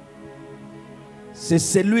 C'est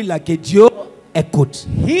celui-là que Dieu écoute.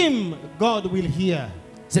 Him, God will hear.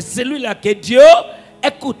 C'est celui-là que Dieu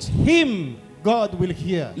écoute. Him, God will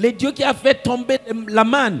hear. Le Dieu qui a fait tomber la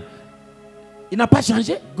manne, il n'a pas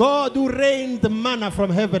changé. God who rained the manna from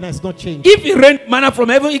heaven has not changed. If he rained manna from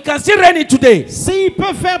heaven, he can still rain it today. S'il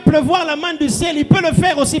peut faire pleuvoir la manne du ciel, il peut le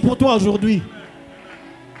faire aussi pour toi aujourd'hui.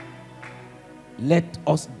 Let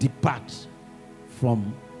us depart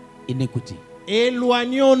from iniquity.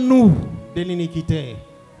 Éloignons-nous de l'iniquité.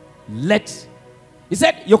 He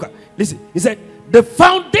said, Yoka, listen. He said, the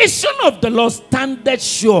foundation of the Lord standeth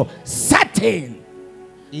sure, certain.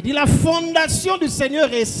 Il dit la fondation du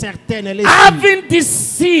Seigneur est certaine. Elle est sûre. Having this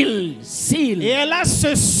seal. Et elle a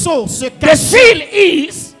ce sceau, ce The cachet. seal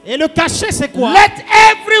is, Et le cachet, c'est quoi? let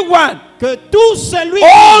everyone, Que tout celui,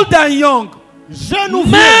 old and young, jeune ou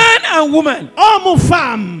vieux, man and woman, homme ou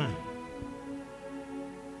femme,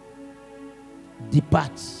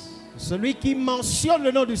 depart. celui qui mentionne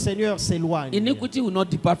le nom du Seigneur s'éloigne. Iniquity will not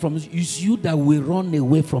depart from you. It's you that will run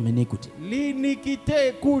away from iniquity. L'iniquité,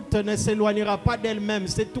 écoute, ne s'éloignera pas d'elle-même.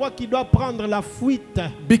 C'est toi qui dois prendre la fuite.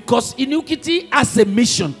 Because iniquity has a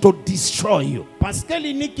mission to destroy you. Parce que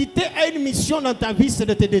l'iniquité a une mission dans ta vie, c'est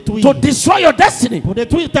de te détruire. To destroy your destiny. Pour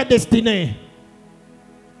détruire ta destinée.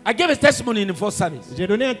 I gave a testimony in the first service. J'ai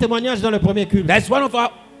donné un témoignage dans le premier culte. That's one of our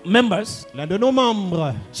members. L'un de nos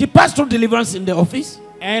membres, She passed through deliverance in the office.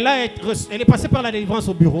 elle est passée par la délivrance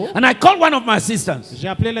au bureau. And I called one of my assistants. J'ai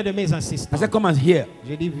appelé l'un de mes I assistants. said, come and hear.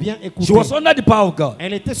 J'ai dit, viens écouter. She was under the power of God.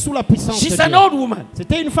 Elle était sous la puissance She's de an Dieu. old woman,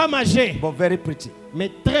 C'était une femme âgée, but very pretty. mais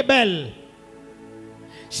très belle.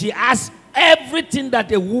 She has everything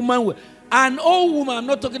that a woman will. An old woman, I'm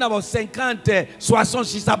not talking about 50, 60,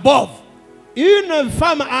 she's above. Une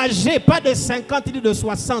femme âgée, pas de 50 ni de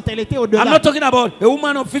 60, elle était au-delà. I'm not talking about a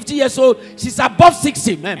woman of 50 years old, she's above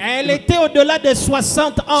 60, man. Elle était au-delà de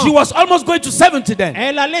 60 ans. She was almost going to 70 then.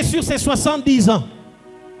 Elle allait sur ses 70 ans.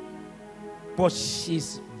 But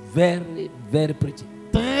she's very, very pretty.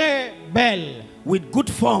 Très belle. With good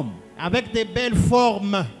form. Avec des belles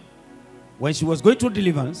formes. When she was going through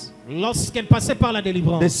deliverance, lorsqu'elle passait par la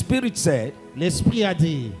délivrance, the Spirit said, l'Esprit a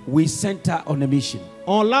dit, we sent her on a mission.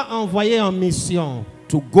 On l'a envoyée en mission.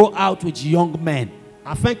 To go out with young men.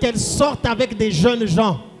 Afin qu'elle sorte avec des jeunes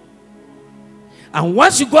gens. And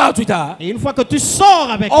once you go out with her, et une fois que tu sors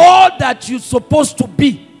avec all that you're supposed to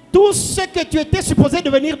be, tout ce que tu étais supposé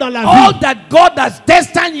devenir dans la all vie, that God has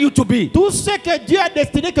destined you to be, tout ce que Dieu a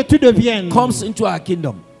destiné que tu deviennes, comes into our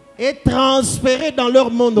kingdom. Est transféré dans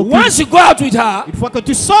leur monde occulte. Once you go out with her, une fois que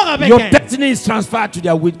tu sors avec your elle, destiny is transferred to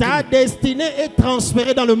their wicked. Ta destinée est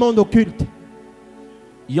transférée dans le monde occulte.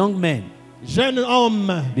 Young men, jeunes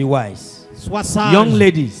hommes, be wise. Sois sage. Young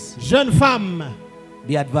ladies, jeunes femmes,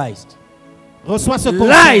 be advised. Reçois ce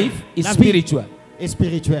conseil. Life is spiritual. Est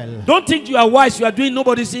spirituel. Don't think you are wise, you are doing,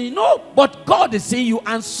 nobody's seeing. No, but God is seeing you,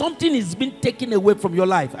 and something is being taken away from your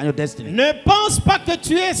life and your destiny. Ne pense pas que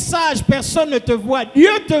tu es sage, personne ne te voit.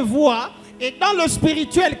 Dieu te voit, et dans le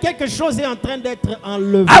spirituel, quelque chose est en train d'être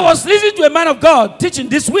enlevé. I was listening to a man of God teaching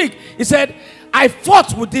this week. He said, I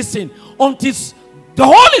fought with this thing until the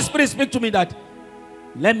Holy Spirit spoke to me that,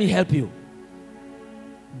 let me help you.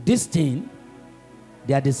 This thing,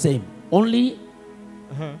 they are the same. Only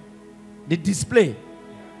the display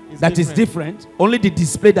that is different. Only the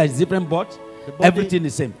display that is different, but everything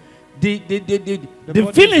is the same.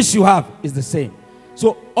 The feelings you have is the same.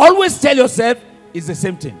 So always tell yourself it's the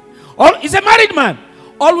same thing. He's a married man.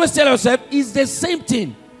 Always tell yourself it's the same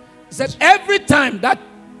thing. He said every time that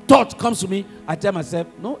thought comes to me, I tell myself,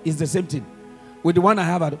 no, it's the same thing. With the one I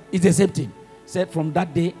have, it's the same thing. Said from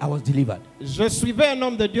that day I was delivered. Je suivais un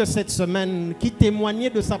homme de Dieu cette semaine qui témoignait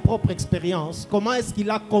de sa propre expérience. Comment est-ce qu'il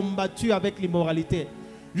a combattu avec l'immoralité.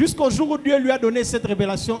 Jusqu'au jour où Dieu lui a donné cette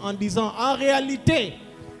révélation en disant, en réalité,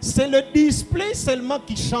 c'est le display seulement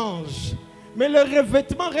qui change. Mais le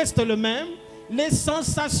revêtement reste le même. Les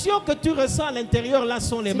sensations que tu ressens à l'intérieur là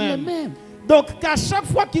sont les mêmes. Donc qu'à chaque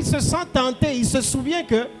fois qu'il se sent tenté, il se souvient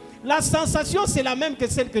que la sensation c'est la même que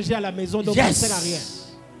celle que j'ai à la maison. Donc ça ne sert à rien.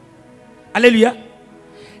 Hallelujah.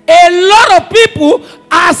 A lot of people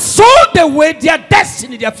are sold away their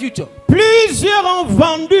destiny, their future. Plusieurs ont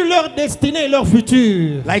vendu leur destinée et leur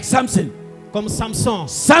futur. Like Samson. Comme Samson.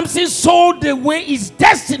 Samson sold away his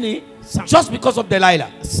destiny just because of Delilah.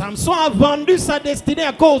 Samson a vendu sa destinée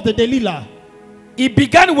à cause de Delilah. He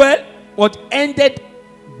began well, but ended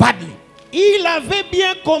badly. Il avait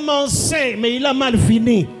bien commencé, mais il a mal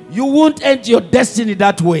fini. You won't end your destiny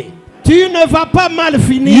that way. Tu ne vas pas mal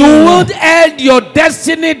finir. You won't end your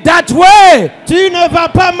destiny that way. Tu ne vas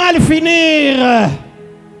pas mal finir.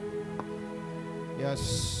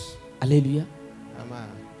 Yes. Hallelujah. Amen.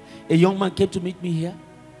 A young man came to meet me here.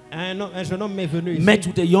 Un jeune homme est venu ici. Met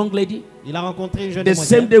with a young lady. Il a rencontré une jeune The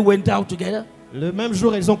demoiselle. same day went out together. Le même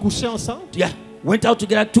jour, ils ont couché ensemble. Yeah. Went out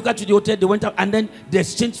together, took her to the hotel, they went out, and then they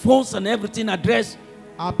exchanged phones and everything, address.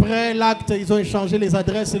 Après l'acte, ils ont échangé les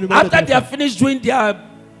adresses et le numéro de After they téléphone. have finished doing their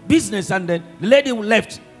business, and then the lady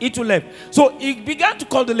left, he too left. So he began to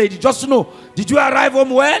call the lady just to know, did you arrive home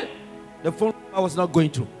well? The phone was not going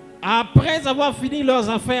through. Après avoir fini leurs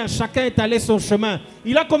affaires, chacun est allé son chemin.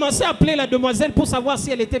 Il a commencé à appeler la demoiselle pour savoir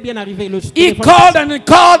si elle était bien arrivée. He called and he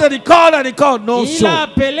called and he called and he called. No Il show. a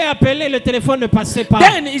appelé, le téléphone ne passait pas.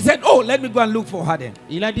 Then he said, oh, let me go and look for her then.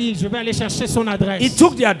 Il a dit, je vais aller chercher son adresse. He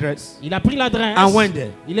took the address Il a pris l'adresse. and went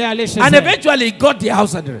there. Il est allé chez And elle. eventually he got the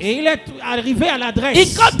house address. Et il est arrivé à l'adresse.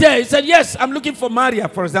 He got there. He said, yes, I'm looking for Maria,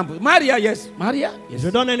 for example. Maria, yes. Maria? Yes. Je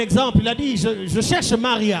donne un exemple. Il a dit, je cherche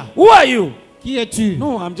Maria. Who are you? Qui es-tu?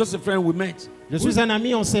 No, I'm just a friend we met. Je suis un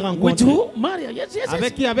ami, on s'est With rencontrés. who? Maria, yes, yes,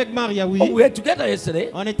 Avec yes. qui? Avec Maria, oui. Oh, we were together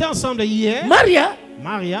yesterday. On était ensemble hier. Maria?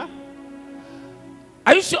 Maria.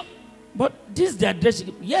 Are you sure? But this is the address.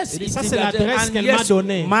 Yes, Il dit, it's ça the c'est address. l'adresse And qu'elle yes, m'a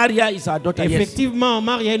donnée. Maria is our daughter. Yes. Effectivement,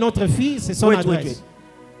 Maria est notre fille, c'est son Wait, adresse.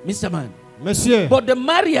 Mr. Man. Monsieur, But the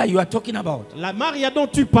Maria you are talking about, la Maria dont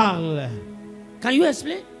tu parles, can you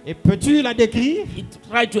explain? et peux-tu la décrire? He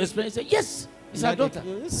tried to explain. He said, yes, it's our daughter.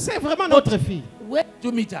 C'est vraiment notre fille. Where did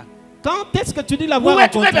you meet her? Quand est-ce que tu dis We l'avoir were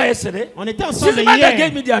together rencontrée? yesterday. On était She's ensemble the man that gave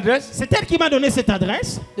hier. me the address. C'est elle qui m'a donné cette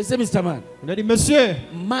adresse. They said, Mr. Man, On a dit, monsieur,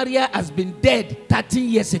 Maria has been dead 13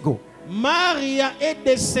 years ago. Maria est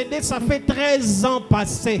décédée, ça fait 13 ans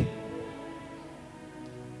passés.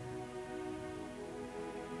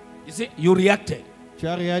 You see, you reacted. Tu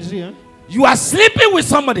as réagi, hein? You are sleeping with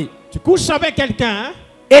somebody. Tu couches avec quelqu'un, hein?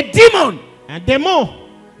 A demon Un démon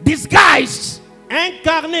disguised.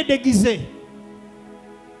 incarné, déguisé.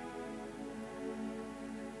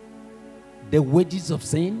 The wages of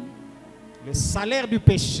sin Le salaire du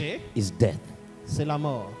péché, is death. c'est la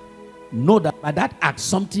mort. Know that by that act,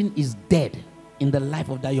 something is dead in the life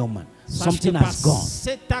of that young man. Sache Something que par has gone.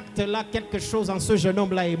 cet acte-là, quelque chose en ce jeune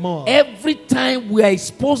homme-là est mort. Every time we are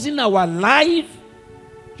exposing our life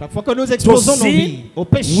Chaque fois que nous to exposons nos vies sin, au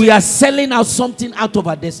péché, we are selling out something out of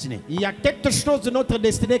our destiny. il y a quelque chose de notre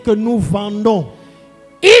destinée que nous vendons.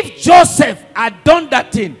 If Joseph had done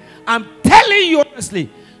that thing, I'm telling you honestly,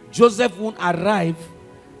 Joseph won't arrive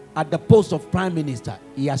at the post of prime minister.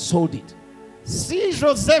 He has sold it. Si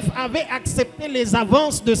Joseph avait accepté les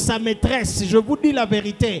avances de sa maîtresse, je vous dis la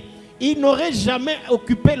vérité, il n'aurait jamais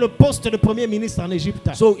occupé le poste de premier ministre en Égypte.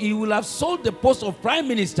 So he will have sold the post of prime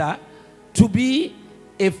minister to be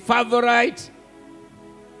a favorite,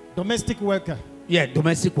 Domestic worker.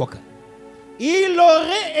 domestic worker. Il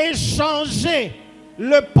aurait échangé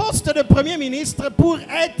le poste de premier ministre pour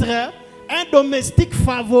être un domestique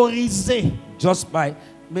favorisé. Just by,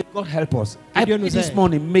 may God help us. Que I Dieu pray nous this aide.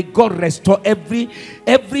 morning, may God restore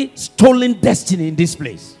every stolen destiny in this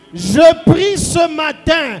place. Je prie ce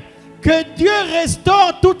matin que Dieu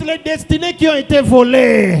restaure toutes les destinées qui ont été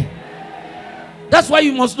volées. That's why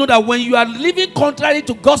you must know that when you are living contrary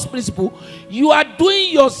to God's principle, you are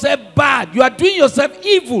doing yourself bad. You are doing yourself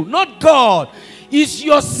evil, not God. It's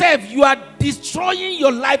yourself. You are destroying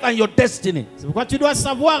your life and your destiny. C'est pourquoi tu dois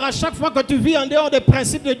savoir à chaque fois que tu vis en dehors des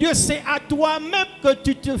principes de Dieu, c'est à toi-même que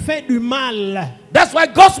tu te fais du mal. That's why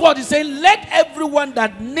God's word is saying, let everyone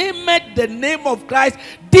that nameth the name of Christ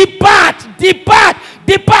depart, depart,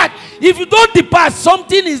 depart. If you don't depart,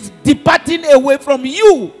 something is departing away from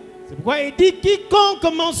you. C'est pourquoi il dit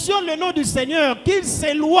quiconque mentionne le nom du Seigneur, qu'il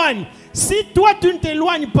s'éloigne. Si toi tu ne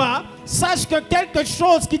t'éloignes pas, sache que quelque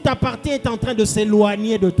chose qui t'appartient est en train de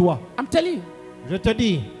s'éloigner de toi. I'm telling you. Je te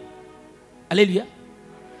dis. Hallelujah.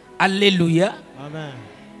 Hallelujah. Amen.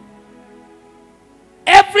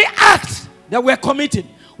 Every act that we are committing,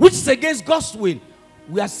 which is against God's will,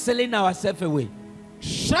 we are selling ourselves away.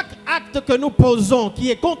 Chaque acte que nous posons qui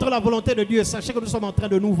est contre la volonté de Dieu, sachez que nous sommes en train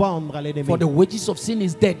de nous vendre à l'ennemi. For the wages of sin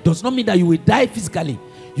is death. Does not mean that you will die physically.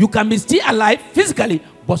 You can be still alive physically,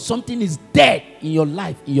 but something is dead in your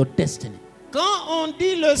life, in your destiny. Quand on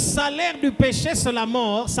dit le salaire du péché c'est la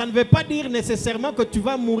mort, ça ne veut pas dire nécessairement que tu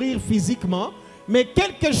vas mourir physiquement, mais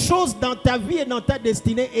quelque chose dans ta vie et dans ta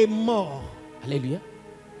destinée est mort. Hallelujah.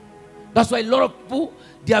 That's why a lot of people,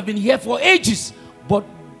 they have been here for ages, but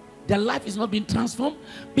their life is not being transformed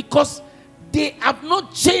because they have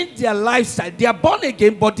not changed their lifestyle. They are born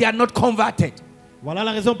again, but they are not converted. Voilà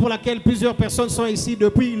la raison pour laquelle plusieurs personnes sont ici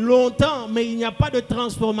depuis longtemps, mais il n'y a pas de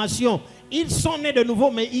transformation. Ils sont nés de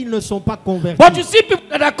nouveau, mais ils ne sont pas convertis. But you see people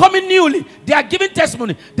that are coming newly, they are giving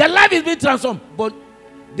testimony. Their life is being transformed, but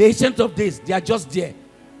the ancient of days, they are just there.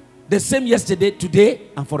 The same yesterday, today,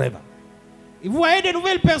 and forever. Vous voyez de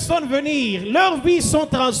nouvelles personnes venir, leurs vies sont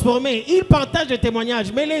transformées, ils partagent des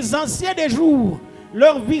témoignages, mais les anciens des jours,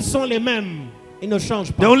 leurs vies sont les mêmes, ils ne changent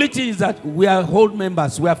The pas. only thing is that we are whole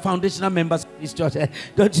members, we are foundational members of this church.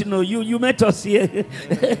 Don't you know? You met us here.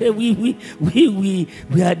 we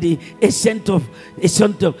are the ancient of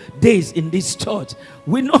days in this church.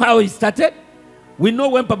 We know how it started. We know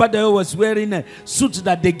when Papa Dayo was wearing a suit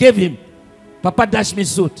that they gave him. Papa DASMI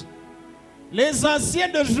suit. Les anciens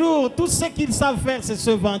de jour, tout ce qu'ils savent faire, c'est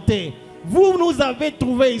se vanter. Vous nous avez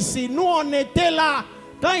trouvés ici. Nous, on était là.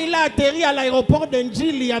 Quand il a atterri à l'aéroport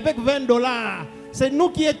d'Engili avec $20, c'est nous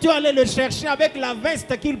qui étions allés le chercher avec la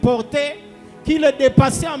veste qu'il portait, qui le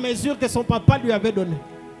dépassait en mesure que son papa lui avait donnée.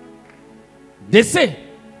 They say,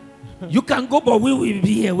 you can go, but we will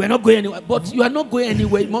be here. We're not going anywhere. But you are not going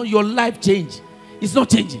anywhere. Your life changed. It's not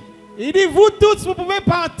changing. Il dit, vous tous, vous pouvez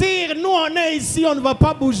partir. Nous, on est ici, on ne va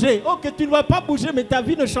pas bouger. Ok, tu ne vas pas bouger, mais ta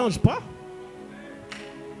vie ne change pas.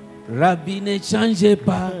 Rabbi ne change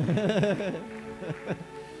pas.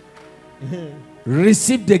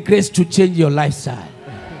 Receive the grace to change your lifestyle.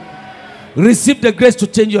 Receive the grace to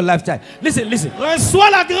change your lifestyle. Listen, listen. Reçois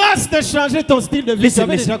la grâce de changer ton style de vie. Listen, Tu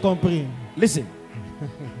avais listen. déjà compris. Listen.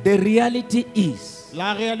 The reality is,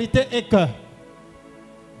 La réalité est que,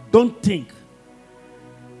 don't think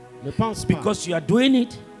ne pense pas, because you are doing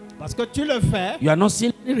it, parce que tu le fais you are not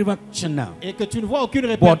seeing any repercussion now. et que tu ne vois aucune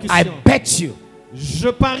But I répercussion. bet you, Je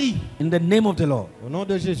parie, in the name of the Lord, au nom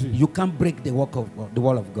de Jésus, you can't break the work of God, the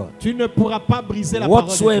wall of God. tu ne pourras pas briser la parole de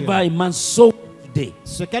Whatsoever Dieu. a man sow today,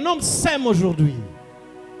 Ce qu'un homme sème aujourd'hui,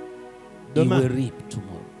 he will demain, reap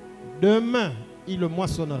tomorrow. demain, il le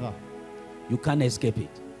moissonnera. You can't escape it.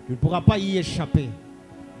 Tu ne pourras pas y échapper.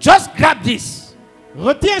 Just grab this.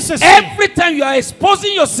 Retiens ceci. Every time you are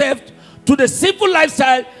exposing yourself to the sinful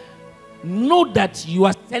lifestyle, know that you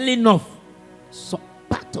are selling off some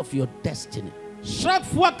part of your destiny. Chaque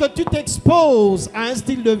fois que tu t'exposes à un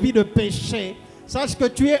style de vie de péché, sache que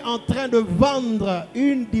tu es en train de vendre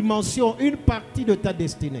une dimension, une partie de ta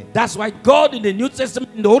destinée. That's why God in the New Testament,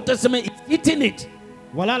 in the Old Testament, is eating it.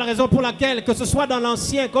 Voilà la raison pour laquelle, que ce soit dans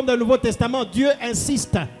l'Ancien comme dans le Nouveau Testament, Dieu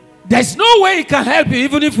insiste. There's no way he can help you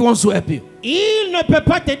even if he wants to help you. Il ne peut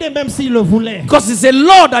pas t'aider même s'il le voulait. Because it's a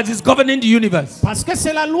law that is governing the universe. Parce que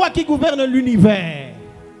c'est la loi qui gouverne l'univers.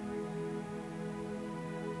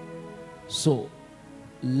 So,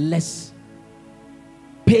 let's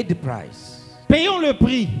pay the price. Payons le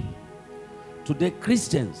prix. Today,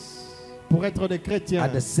 Christians Pour être des chrétiens. are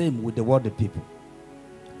the same with the world of people.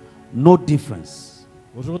 No difference.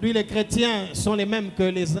 Aujourd'hui, les chrétiens sont les mêmes que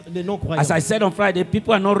les non-croyants. As I said on Friday,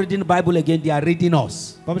 people are not reading the Bible again, they are reading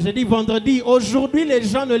us. Comme j'ai dit vendredi, aujourd'hui, les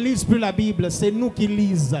gens ne lisent plus la Bible, c'est nous qui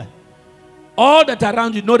lisent. All that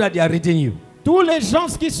around you know that they are reading you. Tous les gens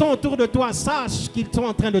qui sont autour de toi sachent qu'ils sont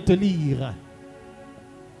en train de te lire.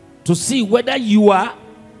 To see whether you are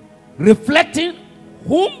reflecting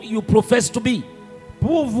whom you profess to be.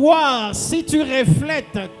 Pour voir si tu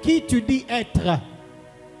reflètes qui tu dis être.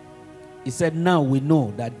 He said, now we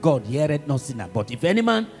know that God heareth not sinner. But if any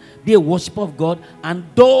man be a worshiper of God and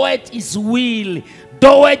doeth his will,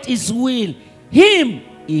 him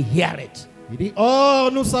he heareth. Il dit,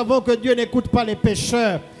 or nous savons que Dieu n'écoute pas les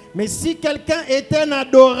pécheurs. Mais si quelqu'un est un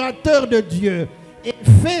adorateur de Dieu et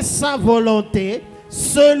fait sa volonté,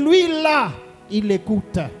 celui-là, il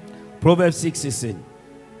l'écoute. Proverbs 6:16.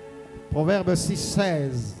 Proverbe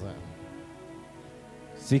 6:16.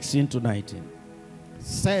 16 to 19.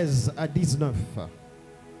 16 à 19.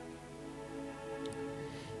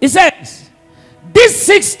 He says, these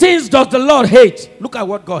 6 things does the Lord hate. Look at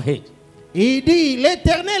what God hates. Il dit,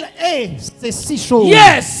 l'Éternel hait ces 6 choses.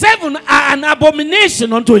 Yes, 7 are an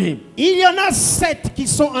abomination unto him. Il y en a 7 qui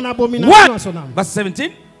sont en abomination à son âme. Verse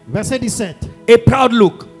 17. Verset 17. A proud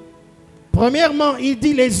look. Premièrement, il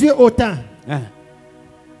dit les yeux hautains.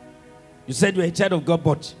 You said you're a child of God,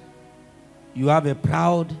 but you have a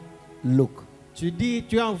proud look. Tu dis,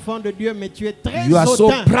 tu es enfant de Dieu, mais tu es très You are so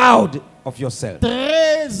hautain. proud of yourself.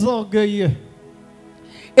 Très orgueilleux.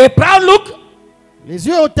 A proud look, Les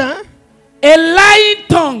yeux hautains. a lying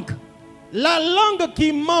tongue. La langue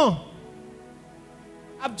qui ment.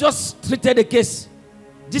 I've just treated a case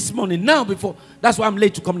this morning, now before. That's why I'm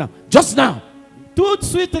late to come now. Just now. Tout de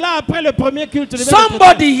suite là, après le premier culte.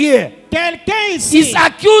 Somebody here Quelqu'un ici is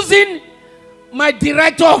accusing my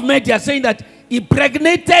director of media, saying that he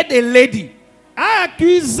impregnated a lady. a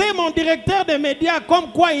accusé mon directeur de médias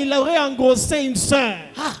comme quoi il aurait engrossé une sœur.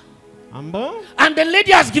 Ah bon? And the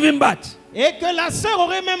lady has given birth. Et que la sœur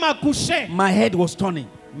aurait même accouché. My head was turning.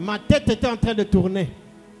 Ma tête était en train de tourner.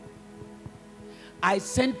 I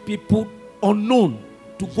sent people unknown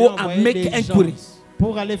to go and make inquiries.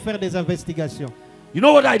 Pour aller faire des investigations. You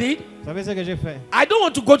know what I did? Vous savez ce que j'ai fait? I don't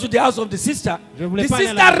want to go to the house of the sister. The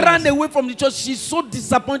sister ran away from the church. She's so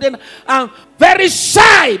disappointed and very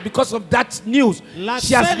shy because of that news. La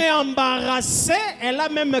sœur est embarrassée. Elle a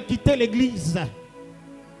même quitté l'église.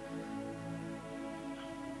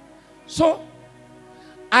 So,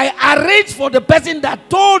 I arranged for the person that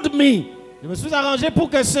told me. Je me suis arrangé pour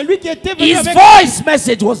que celui qui était venu His voice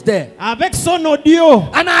message was there. avec son audio.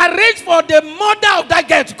 And I arranged for the mother of that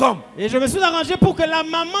girl to come. Et je me suis arrangé pour que la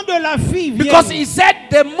maman de la fille vienne. Because he said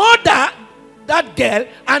the mother, that girl,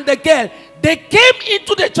 and the girl, they came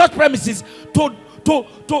into the church premises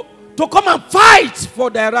to come and fight for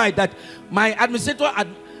their right. That my administrator had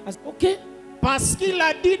said, okay. Parce qu'il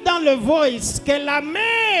a dit dans le voice que la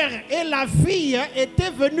mère et la fille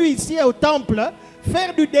étaient venues ici au temple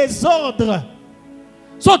faire du désordre.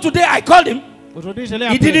 So today I called him. Aujourd'hui, je l'ai He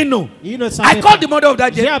appelé. didn't know. Il ne savait I pas. called the mother of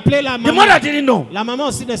that J'ai girl. appelé la The maman. mother didn't know. La maman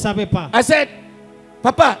aussi ne savait pas. I said,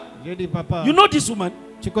 Papa, J'ai dit, papa, you know this woman?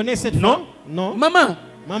 tu connais cette Non. femme? Non. Mama,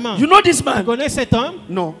 Maman, you know this tu man? connais cet homme?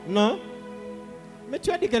 No. Non. Mais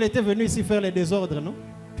tu as dit qu'elle était venue ici faire les désordres, non?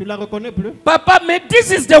 Tu la reconnais plus? Papa, this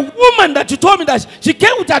is the woman that you told me that she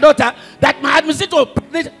came with her daughter, that my administrator.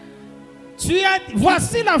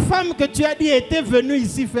 Voici la femme que tu as dit était venue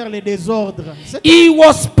ici faire les désordres. He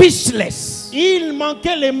was speechless. Il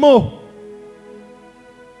manquait les mots.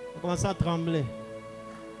 Il a commencé à trembler.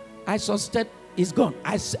 I suspected he's gone.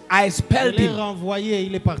 I expelled Je l'ai him. renvoyé,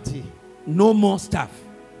 il est parti. No more staff.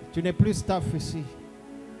 Tu n'es plus staff ici.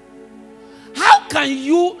 How can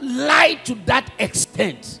you lie to that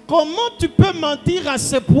extent? Comment tu peux mentir à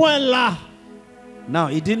ce point-là? Now,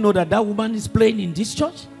 he didn't know that that woman is praying in this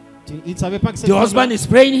church. Il ne savait pas que The husband is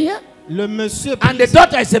praying here. le monsieur And the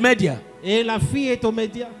daughter is a media. et la fille est aux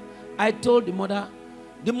médias. I told the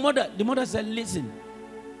mother said, listen,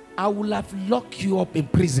 I will have locked you up in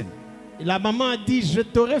prison. La maman a dit, je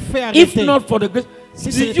t'aurais fait arrêter. If not for the grace.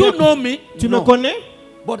 Si Do you know me? Tu No. me connais?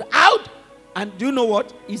 But out, and do you know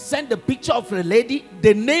what? He sent the picture of the lady,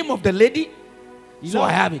 the name of the lady. So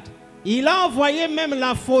I have it. Il a envoyé même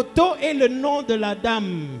la photo et le nom de la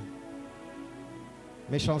dame.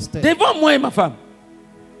 Méchanceté. Devant moi et ma femme.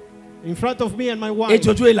 In front of me and my wife. Et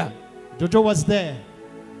Jojo est là. Jojo was there.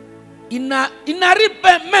 Il n'arrive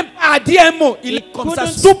même pas à dire un mot. Il est comme ça,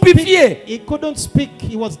 couldn't stupifié. He couldn't speak.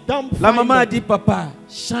 He was dumbfounded. La maman a dit, papa,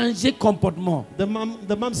 changez comportement. The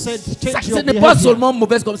mom said, Ça, change ce your n'est pas behavior. seulement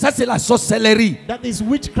mauvaise comme ça, c'est la sorcellerie. That is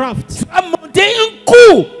witchcraft. Tu as monté un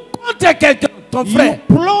coup contre quelqu'un, ton frère,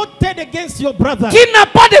 You plotted against your brother qui n'a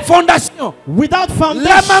pas de fondation. without foundation.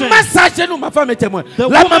 La maman s'agenouille, ma femme est témoin. The La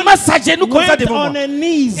woman maman s'agenouille comme ça went devant on moi. her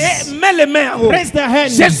knees. Et met les mains en haut. Raise their hands.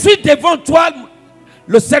 Je suis devant toi,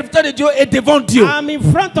 le serviteur de Dieu est devant Dieu. I'm in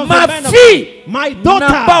front of Ma the man of fille my n'a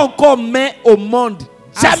daughter pas encore mis au monde.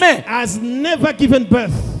 Jamais. has never given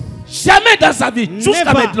birth. Jamais dans sa vie. Jusqu'à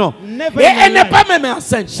Never, maintenant. never Et in her elle n'est life. pas même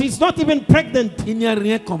enceinte. She's not even pregnant. Il n'y a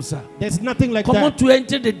rien comme ça. There's nothing like Comment that. tu es en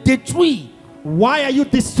train de détruire Why are you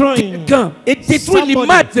destroying quelqu'un et détruire somebody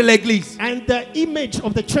l'image de l'église? and the image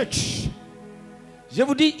of the church? Je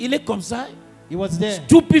vous dis, il est comme ça, He was there,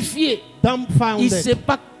 stupifié. Il ne dumbfounded, sait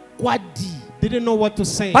pas quoi dire. didn't know what to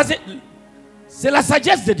say. Parce que c'est la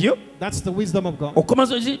sagesse de Dieu. That's the wisdom of God. On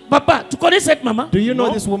commence à dire, papa, tu connais cette maman? Do you know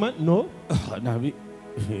Non. this woman? No. Ah, non, oui.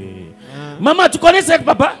 Maman, tu connais cette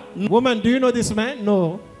papa? Woman, do you know this man?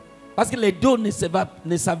 No. Parce que les deux ne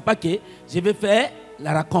savent pas que je vais faire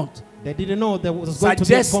la raconte. They didn't know there was going to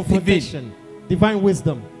be a Sagesse confrontation. Divine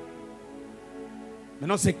wisdom.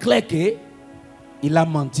 Maintenant, c'est clair qu'il a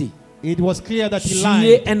menti. It was clear that he Tu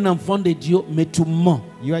lied. es un enfant de Dieu, mais tu mens.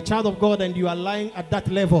 You are a child of God and you are lying at that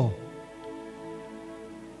level.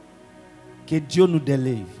 Que Dieu nous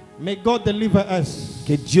délivre. May God deliver us.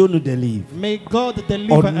 Que Dieu nous délivre. May God Au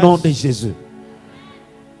deliver nom us. de Jésus.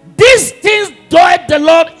 These things doeth the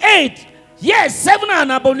Lord hate. Yes, seven are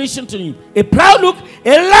an abomination to him. A proud look, a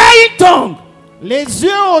lying tongue. Les yeux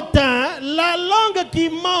hautains, la langue qui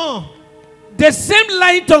ment. The same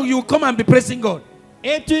lying tongue, you come and be praising God.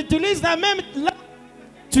 Et tu utilises la même langue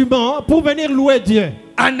que tu mens pour venir louer Dieu.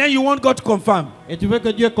 And then you want God to confirm. Et tu veux que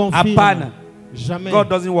Dieu confirme. Apana. Jamais. God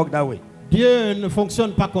doesn't work that way. Dieu ne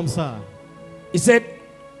fonctionne pas comme ça. He said,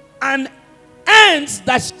 and hands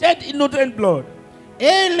that shed innocent blood.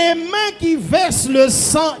 Et les mains qui versent le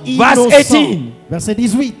sang Verse innocent. 18. Verset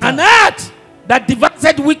 18. An heart that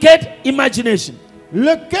devised wicked imagination.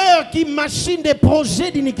 Le cœur qui machine des projets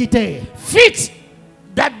d'iniquité. Feet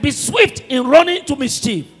that be swift in running to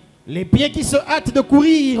mischief. Les pieds qui se hâtent de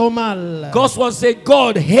courir au mal. God say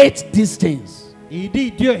God hates these things. Il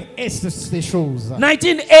dit Dieu hait ces choses.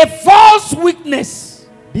 19. A false witness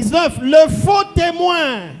 19. Le faux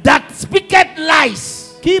témoin that speaketh lies.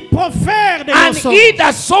 qui profère des And mensonges. he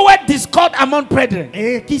that soweth discord among brethren.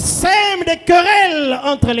 Et qui sème des querelles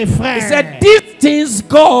entre les frères. He said, these things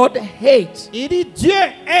God hates. Il dit Dieu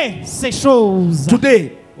hait ces choses.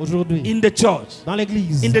 Today, Aujourd'hui, in the church, dans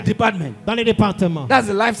l'église, in the department. dans les départements. That's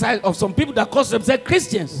the lifestyle of some people that call themselves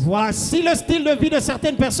Christians. Voici le style de vie de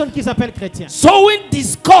certaines personnes qui s'appellent chrétiens. Sowing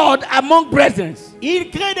discord among brethren. Ils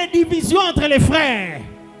créent des divisions entre les frères.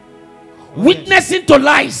 Witnessing to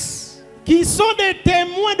lies. Qui sont des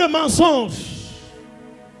témoins de mensonges.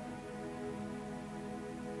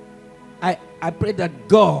 I pray that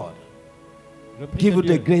God Je prie give que you the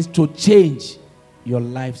Dieu- grace to change your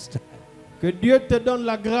lifestyle. Que Dieu te donne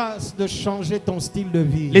la grâce de changer ton style de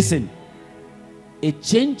vie. Listen, a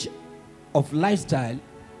change of lifestyle,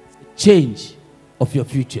 a change of your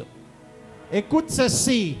future. Écoute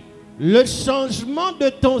ceci. Le changement de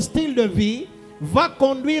ton style de vie va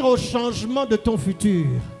conduire au changement de ton futur.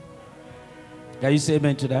 Can you say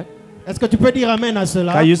amen to that? Est-ce que tu peux dire amen à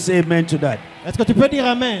cela? Can you say amen to that? Est-ce que tu peux dire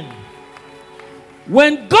amen?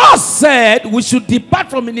 When God said we should depart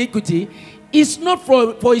from iniquity, it's not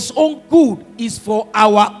for his own good, it's for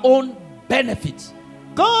our own benefit.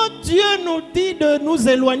 Quand Dieu nous dit de nous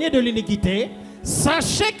éloigner de l'iniquité,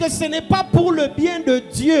 sachez que ce n'est pas pour le bien de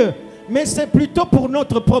Dieu, mais c'est plutôt pour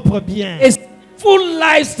notre propre bien. A full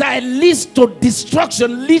lifestyle leads to destruction,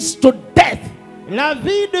 leads to death. La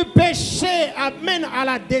vie de péché amène à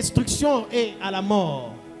la destruction et à la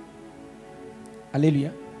mort.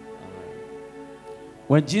 Hallelujah.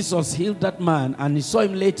 When Jesus healed that man and he saw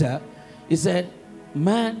him later, he said,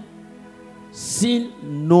 man, sin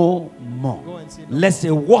no more. Go and sin no Lest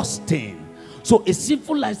a worse thing. So a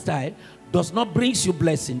sinful lifestyle does not bring you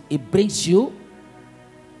blessing. It brings you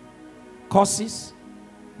curses,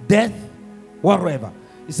 death, whatever.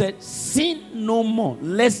 He said, sin no more,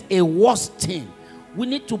 lest a worse thing. We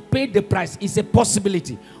need to pay the price. It's a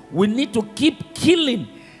possibility. We need to keep killing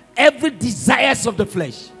every desires of the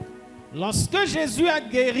flesh. Lorsque Jésus a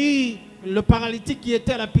guéri le paralytique qui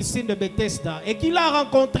était à la piscine de Bethesda et qu'il l'a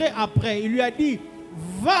rencontré après, il lui a dit,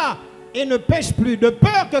 va et ne pêche plus, de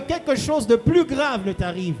peur que quelque chose de plus grave ne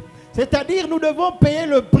t'arrive. C'est-à-dire, nous devons payer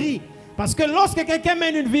le prix. Parce que lorsque quelqu'un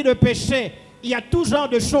mène une vie de péché, il y a tout genre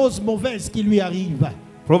de choses mauvaises qui lui arrivent.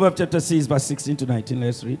 Proverbs chapter 6, verse 16 to 19.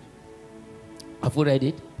 Let's read. Have we read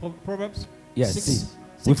it? Proverbs Yes. 6.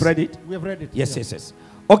 We've read it? We have read it. Yes, yes, yes.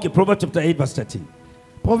 Okay, Proverbs chapter 8, verse 13.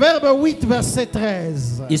 Proverbe 8, verset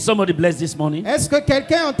 13. Is somebody blessed this morning? Est-ce que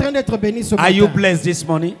quelqu'un est en train d'être béni ce matin? Are you blessed this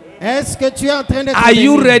morning? Est-ce que tu es en train d'être Are béni?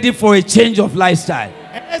 you ready for a change of lifestyle?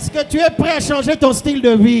 Est-ce que tu es prêt à changer ton style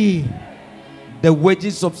de vie? The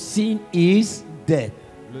wages of sin is death.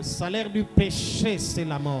 Le salaire du péché, c'est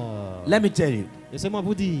la mort. Let me tell you, Laissez-moi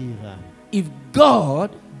vous dire, if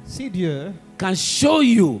God si Dieu can show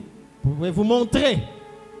you pouvait vous montrer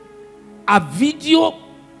a video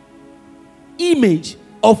image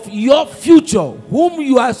of your future, whom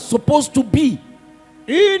you are supposed to be,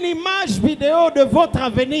 une image vidéo de votre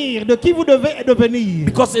avenir, de qui vous devez devenir.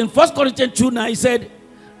 because in 1 Corinthians 2:9 he said,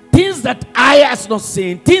 things that eye has not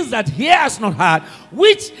seen, things that ear has not heard,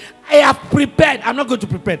 which I have prepared. I'm not going to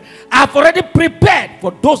prepare. I have already prepared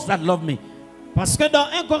for those that love me. Parce que dans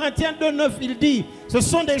 1 Corinthiens 2:9, il dit, ce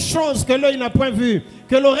sont des choses que l'œil n'a point vues,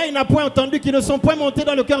 que l'oreille n'a point entendues, qui ne sont point montées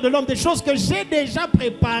dans le cœur de l'homme, des choses que j'ai déjà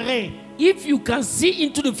préparées. If you can see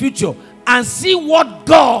into the future and see what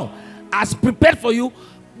God has prepared for you,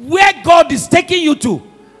 where God is taking you to,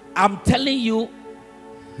 I'm telling you,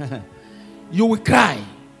 you will cry.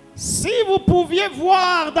 Si vous pouviez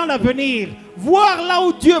voir dans l'avenir, voir là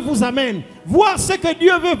où Dieu vous amène, voir ce que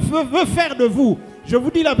Dieu veut faire de vous, je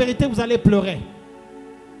vous dis la vérité, vous allez pleurer.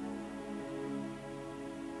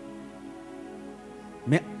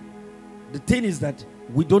 Mais the thing is that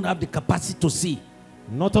we don't have the capacity to see.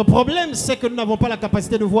 Notre problème, c'est que nous n'avons pas la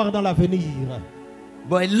capacité de voir dans l'avenir.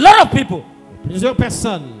 But a lot of people, Plusieurs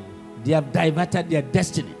personnes they have diverted their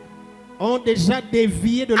destiny ont déjà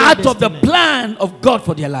dévié de leur out of the destinée. plan of God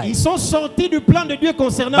for their Ils life sont sortis du plan de Dieu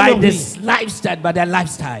concernant by leur vie this lifestyle, by their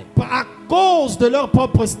lifestyle. à cause de leur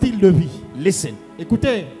propre style de vie. Listen,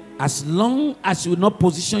 Écoutez, as long as you not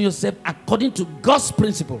position yourself according to God's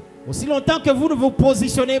principle, aussi longtemps que vous ne vous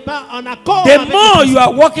positionnez pas en accord the avec more le you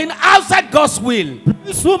are walking outside God's will,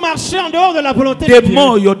 plus vous marchez en dehors de la volonté de the Dieu,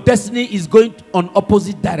 more your destiny is going on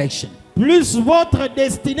opposite direction. plus votre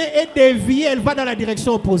destinée est déviée, elle va dans la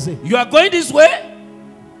direction opposée. You are going this way,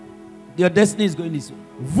 your destiny is going this way.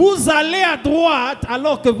 Vous allez à droite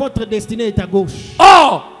alors que votre destinée est à gauche.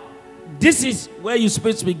 Oh, this is where you're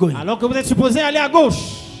supposed to be going. Alors que vous êtes supposé aller à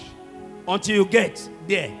gauche Until you get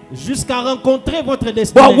there. jusqu'à rencontrer votre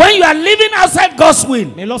destinée. But when you are living outside God's will,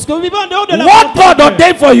 Mais lorsque vous vivez en dehors de la what volonté God de Dieu,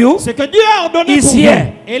 ordained for you, ce que Dieu a ordonné is pour here.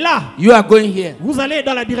 vous, et là, you are going here. vous allez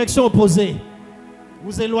dans la direction opposée.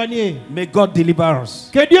 Vous éloignez. May God deliver us.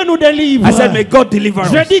 Que Dieu nous délivre. I said, may God deliver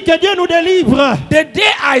Je us. dis que Dieu nous délivre. The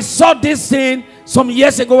day I saw this thing some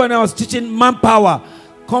years ago when I was teaching manpower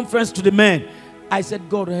conference to the men, I said,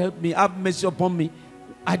 God help me, have mercy upon me.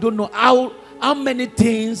 I don't know how many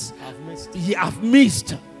things He have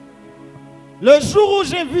missed. Le jour où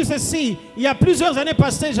j'ai vu ceci, il y a plusieurs années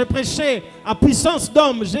passées, je prêchais à puissance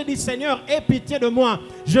d'homme. J'ai dit, Seigneur, aie pitié de moi.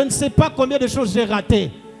 Je ne sais pas combien de choses j'ai ratées.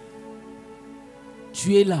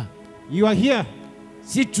 Tu es là. You are here.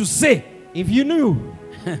 Si tu sais If you knew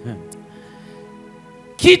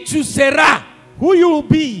qui tu seras, who you will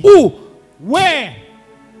be, où, where,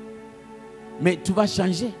 mais tu vas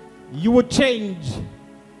changer. you will change.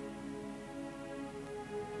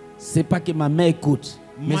 C'est pas que ma main écoute,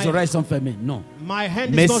 mes My- oreilles sont fermées. Non. My hand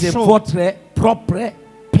Mais is not c'est short. votre propre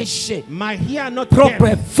péché, My ear not propre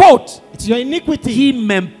deaf. faute It's your iniquity qui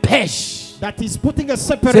m'empêche. that is putting a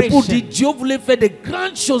C'est pour separation. dire Dieu voulait faire de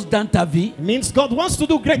grandes choses dans ta vie, It means God wants to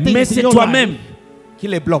do great things mais in c'est your toi-même life, qui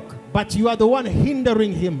les bloque. but you are the one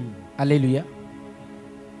hindering him. Alléluia.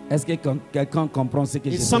 Est-ce que quelqu'un comprend ce que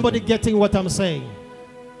je Is dis? somebody getting what I'm saying?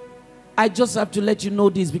 I just have to let you know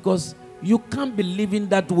this because you can't be living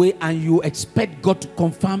that way and you expect God to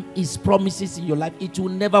confirm His promises in your life. It will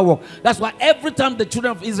never work. That's why every time the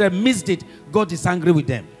children of Israel missed it, God is angry with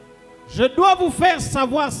them. Je dois vous faire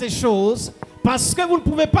savoir ces choses parce que vous ne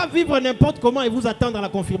pouvez pas vivre n'importe comment et vous attendre à la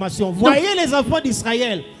confirmation. Voyez les enfants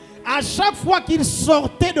d'Israël. à chaque fois qu'ils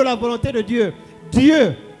sortaient de la volonté de Dieu,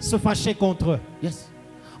 Dieu se fâchait contre eux. Yes.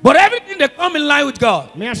 But everything they come in line with God,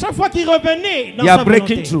 Mais à chaque fois qu'ils revenaient dans they sa are breaking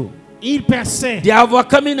volonté, through. ils perçaient. They are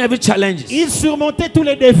overcoming every challenge. Ils surmontaient tous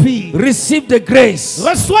les défis. Receive the grace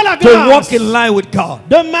Reçois la to walk grâce in line with God.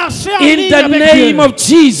 de marcher en In ligne the avec name Dieu. of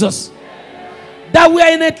Jesus. That we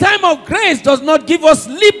are in a time of grace does not give us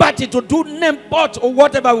liberty to do n'importe or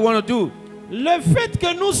whatever we want to do. Le fait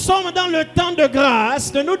que nous sommes dans le temps de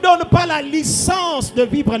grâce ne nous donne pas la licence de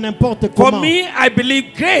vivre n'importe For comment. me, I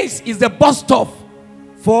believe grace is the bus stop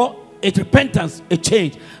for a repentance, a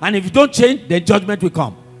change. And if you don't change, then judgment will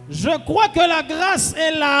come. Je crois que la grâce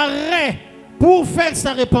est l'arrêt pour faire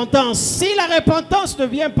sa repentance. Si la repentance ne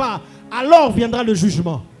vient pas, alors viendra le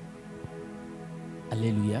jugement.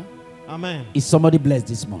 Hallelujah. Amen. Is somebody blessed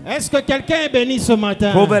this morning? Est-ce que quelqu'un est béni ce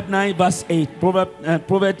matin? Proverbs 9 verse 8. Proverbs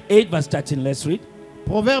 8 verse 13. Let's read.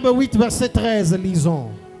 Proverbe 8, verset 13, lisons.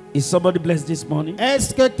 Is somebody blessed this morning?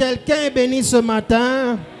 Est-ce que quelqu'un est béni ce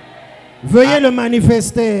matin? Veuillez le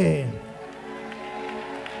manifester.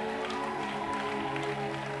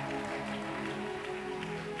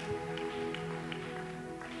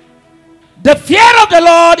 The fear of the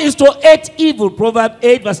Lord is to hate evil. Proverbs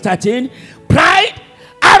 8 verse 13. Pride,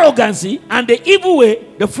 arrogancy, and the evil way,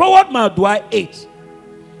 the forward mouth do I hate.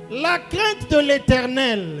 La crainte de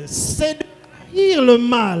l'Éternel, c'est de haïr le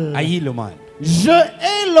mal. Haïr le mal. Je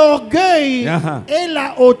hais l'orgueil Uh-huh. et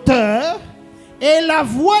la hauteur et la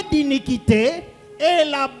voix d'iniquité et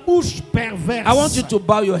la bouche perverse. I want you to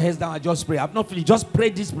bow your heads down and just pray. I've not finished. Just pray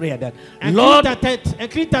this prayer that Incline Lord, ta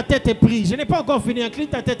tête et prie. Je n'ai pas encore fini. Incline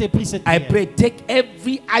ta tête et prie cette I prière. pray, take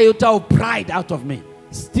every iota of pride out of me.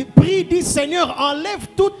 Tu pries, dis Seigneur, enlève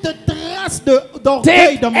toute trace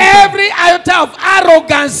d'orgueil Take dans mon cœur. every iota of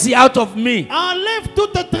arrogancy out of me. Enlève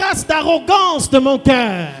toute trace d'arrogance de mon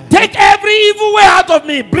cœur. Take every evil way out of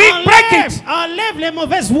me. Break it. Enlève les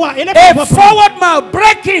mauvaises voix. Élève A ta voix. forward mouth,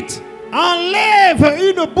 break it. Enlève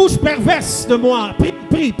une bouche perverse de moi. Prie,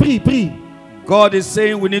 prie, prie, prie. God is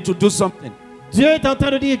saying we need to do something. Dieu est en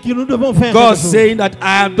train de dire que nous devons faire God quelque is chose. saying that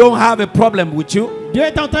I don't have a problem with you. Dieu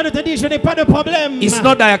est en train de te dire, je n'ai pas de problème. It's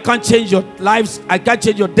not that I can't change your lives, I can't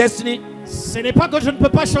change your destiny, Ce n'est pas que je ne peux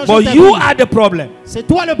pas changer but ta you vie. are the problem. C'est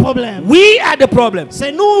toi le problème. We are the problem.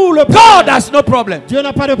 C'est nous le God problème. has no problem. Dieu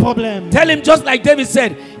n'a pas de problème. Tell him just like David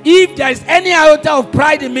said, if there is any iota of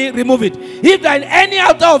pride in me, remove it. If there is any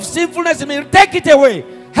iota of sinfulness in me, take it away.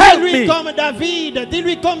 Help Dis-lui me. comme David,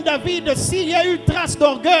 dis-lui comme David, s'il y a une trace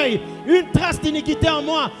d'orgueil, une trace d'iniquité en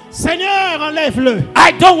moi, Seigneur, enlève-le.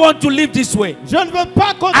 I don't want to live this way. Je ne veux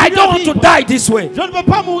pas continuer I don't à want to vivre. die this way. Je ne veux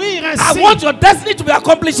pas mourir ainsi. I want your destiny to be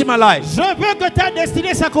accomplished in my life. Je veux que ta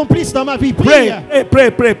destinée s'accomplisse dans ma vie. Prie. Pray,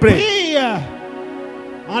 pray, pray, pray. Prie.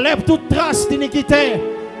 Enlève toute trace d'iniquité.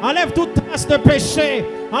 Enlève toute trace de péché.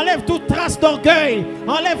 Enlève toute trace d'orgueil.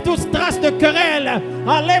 Enlève toute trace de querelle.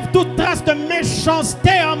 Enlève toute trace de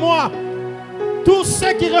méchanceté en moi. Tout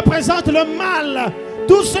ce qui représente le mal.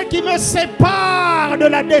 Tout ce qui me sépare de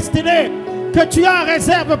la destinée que tu as en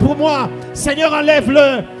réserve pour moi. Seigneur,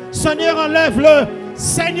 enlève-le. Seigneur, enlève-le.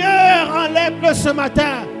 Seigneur, enlève-le ce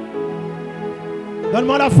matin.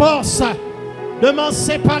 Donne-moi la force de m'en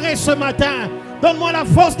séparer ce matin. Donne-moi la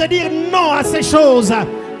force de dire non à ces choses.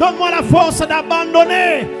 Donne-moi la force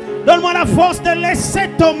d'abandonner. Donne-moi la force de laisser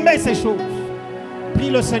tomber ces choses. Prie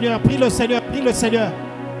le Seigneur, prie le Seigneur, prie le Seigneur.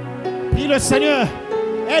 Prie le Seigneur.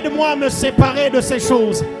 Aide-moi à me séparer de ces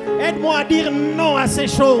choses. Aide-moi à dire non à ces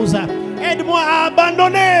choses. Aide-moi à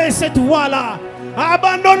abandonner cette voie-là. À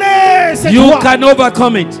abandonner cette You voie. can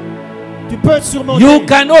overcome it. Tu peux surmonter. You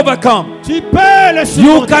can overcome. Tu peux le You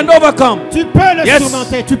surmonter. can overcome. Tu peux le Yes.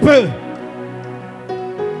 surmonter. Tu peux.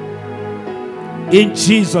 In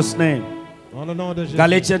Jesus' name. Dans le nom de Jésus.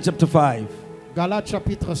 Galatians chapter 5, Galates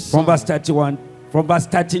chapitre 5. from verse 31, from verse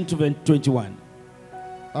 13 to 21.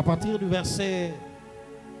 À partir du verset.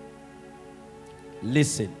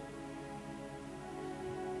 Listen.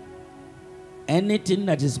 Anything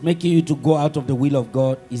that is making you to go out of the will of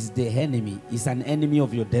God is the enemy. Is an enemy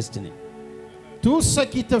of your destiny. Tout ce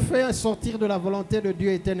qui te fait sortir de la volonté de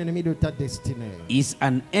Dieu est un ennemi de ta destinée. Is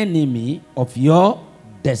an enemy of your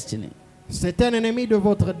destiny. C'est un ennemi de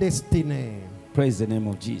votre destinée. Praise the name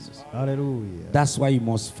of Jesus. Alléluia. That's why you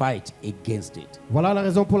must fight against it. Voilà la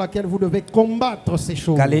raison pour laquelle vous devez combattre ces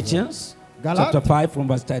choses. Galatians Galates, chapter 5 from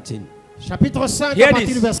verse 13. chapitre 5 Here à it partir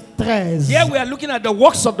is. du verset 13. Here we are looking at the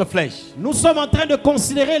works of the flesh. Nous sommes en train de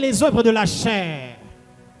considérer les œuvres de la chair.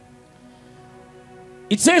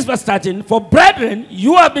 It says verse 13, for brethren,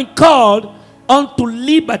 you have been called unto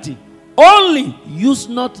liberty. Only use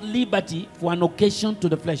not liberty for an occasion to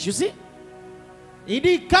the flesh. You see? Il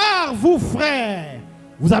dit, car vous, frères,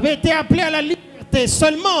 Vous avez été appelés à la liberté.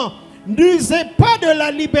 Seulement, n'usez pas de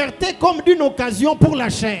la liberté comme d'une occasion pour la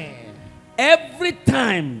chair. Every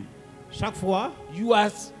time Chaque fois, you are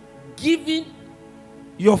giving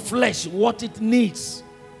your flesh what it needs,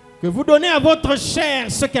 que vous donnez à votre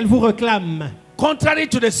chair ce qu'elle vous réclame, contrary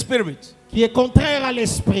to the spirit, qui est contraire à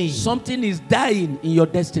l'esprit, something is dying in your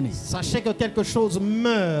destiny. sachez que quelque chose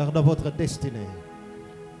meurt dans votre destinée.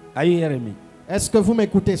 Are you hearing me? Est-ce que vous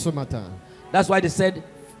m'écoutez ce matin? That's why they said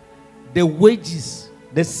the wages,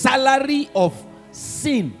 the salary of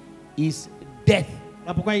sin is death.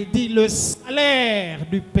 Voilà pourquoi il dit le salaire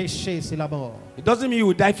du péché, c'est la mort. It doesn't mean you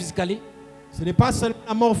will die physically. Ce n'est pas seulement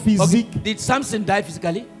la mort Okay. physique. Did Samson die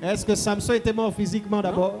physically? Est-ce que Samson était mort physiquement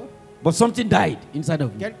d'abord? But something died inside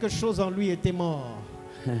of him. Quelque chose en lui était mort.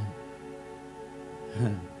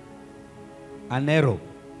 An arrow.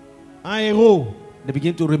 Un héros. They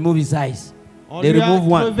begin to remove his eyes. On They lui a remove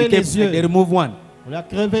one. crevé les yeux. They remove one. On lui a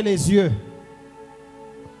crevé les yeux.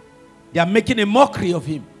 They are making a mockery of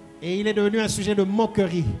him. Et il est devenu un sujet de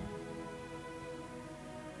moquerie.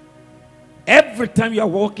 Every time you are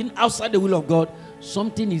walking outside the will of God,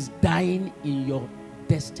 something is dying in your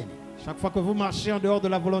destiny. Chaque fois que vous marchez en dehors de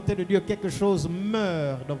la volonté de Dieu, quelque chose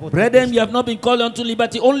meurt dans votre Brethren, destinée. you have not been called unto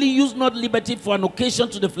liberty. Only use not liberty for an occasion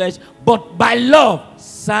to the flesh, but by love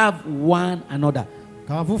serve one another.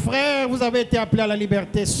 Quand vous, frères, vous avez été appelés à la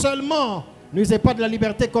liberté, seulement n'usez pas de la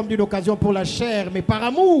liberté comme d'une occasion pour la chair, mais par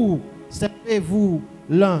amour, servez-vous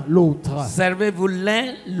l'un l'autre. Servez-vous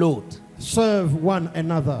l'un l'autre. Serve one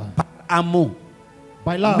another. Par amour.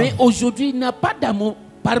 By love. Mais aujourd'hui, il n'y a pas d'amour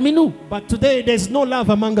parmi nous. But today there's no love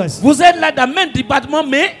among us. Vous êtes là dans le même département,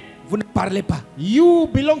 mais vous ne parlez pas. You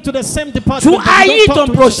belong to the same department. Tu but you don't haïs talk ton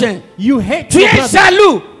to each prochain. other. You hate Tu your es brother.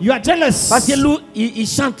 jaloux. You are jealous. Parce que lui, il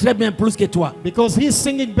chante très bien plus que toi. Because he's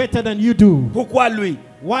singing better than you do. Pourquoi lui?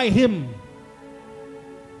 Why him?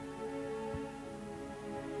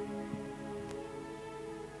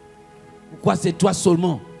 Pourquoi c'est toi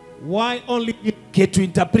seulement Why only him? que tu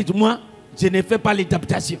interprètes? Moi, je ne fais pas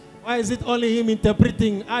l'interprétation. Why is it only him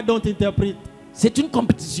interpreting? I don't interpret. C'est une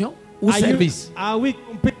compétition ou service? Are we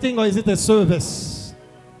competing or is it a service?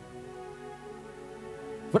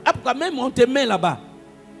 Voilà pourquoi même on te met là-bas.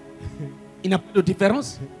 Il n'y a pas de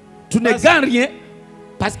différence. Tu ne gagnes rien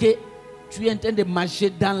parce que tu es en train de marcher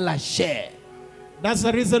dans la chair. That's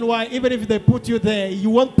the reason why even if they put you there,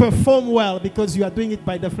 you won't perform well because you are doing it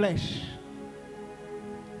by the flesh.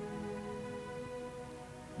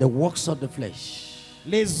 The works of the flesh.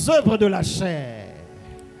 Les œuvres de la chair.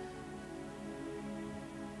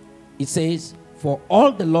 It says, for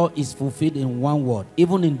all the law is fulfilled in one word,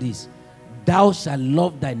 even in this, thou shalt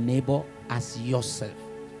love thy neighbor as yourself.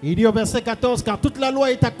 Il dit au verset 14, car toute la loi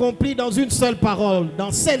est accomplie dans une seule parole, dans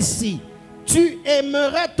celle-ci. Tu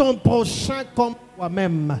aimeras ton prochain comme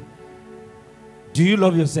toi-même. Do you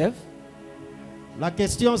love yourself? La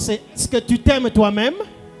question c'est, est-ce que tu t'aimes toi-même?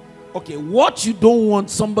 Okay, what you don't want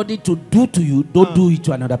somebody to do to you, don't do it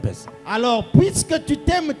to another person. Alors, puisque tu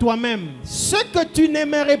t'aimes toi-même, ce que tu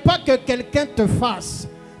n'aimerais pas que quelqu'un te fasse,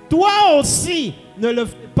 toi aussi ne le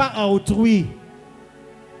fais pas à autrui.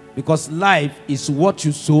 Because life is what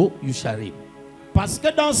you sow, you shall reap. Parce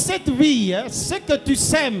que dans cette vie, ce que tu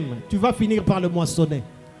sèmes, tu vas finir par le moissonner.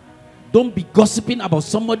 Don't be gossiping about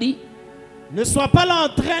somebody. Ne sois pas là en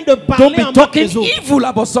train de Don't parler be en mal talking des autres. evil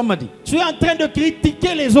about somebody. Tu es en train de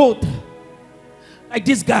critiquer les autres. Like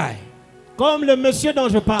this guy. Comme le monsieur dont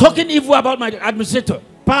je parle. Talking evil about my administrator.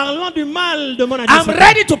 Parlant du mal de mon I'm administrateur.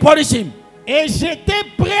 ready to punish him. Et j'étais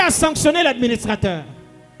prêt à sanctionner l'administrateur.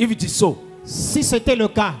 If it is so. Si c'était le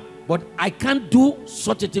cas. But I can't do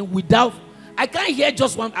such a thing without, I can't hear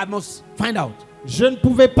just one, I must find out. Je ne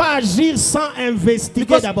pouvais pas agir sans investiguer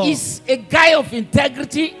Because d'abord. he's a guy of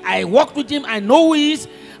integrity. I worked with him. I know who he is.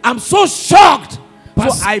 I'm so shocked. So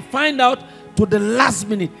I find out to the last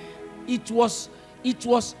minute. It was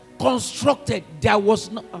constructed. There was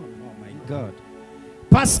no. Oh my God.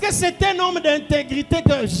 Parce que c'est un homme d'intégrité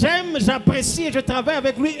que j'aime, j'apprécie et je travaille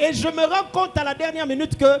avec lui. Et je me rends compte à la dernière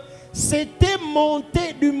minute que c'était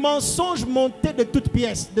monté du mensonge, monté de toutes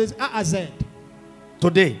pièces, de A à Z.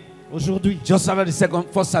 Today, Aujourd'hui, just after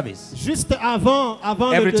the first service, juste avant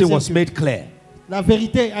le everything deuxième was culte, made clear. la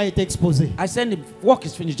vérité a été exposée. I said, the work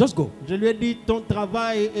is finished. Just go. Je lui ai dit, ton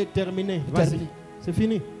travail est terminé. Vas-y, Terminé. c'est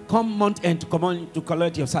fini. Come month end to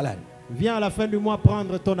collect your salary. Viens à la fin du mois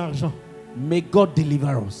prendre ton argent. May God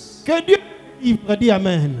deliver us. Que Dieu livre, dis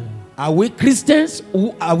Amen. Are we Christians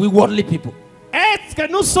or are we worldly people? Est-ce que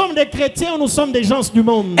nous sommes des chrétiens ou nous sommes des gens du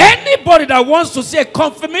monde? Anybody that wants to see a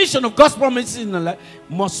confirmation of God's promises in their life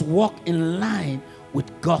must walk in line with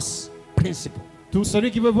God's principle. Tout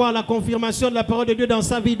celui qui veut voir la confirmation de la parole de Dieu dans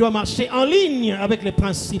sa vie doit marcher en ligne avec les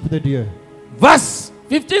principes de Dieu. Verse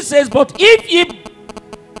 15 says, but if ye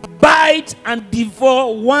bite and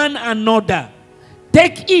devour one another,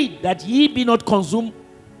 take heed that ye be not consumed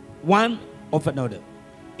one of another.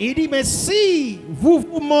 Il dit, mais si vous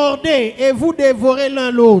vous mordez et vous dévorez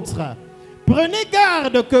l'un l'autre, prenez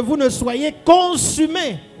garde que vous ne soyez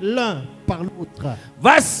consumés l'un par l'autre.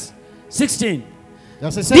 Verse 16.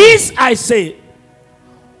 Verset 16. This I say,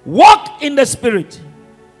 walk in the spirit,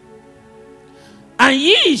 and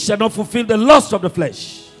ye shall not fulfill the lust of the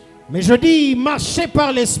flesh. Mais je dis, marchez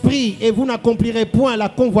par l'esprit et vous n'accomplirez point la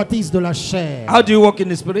convoitise de la chair. How do you walk in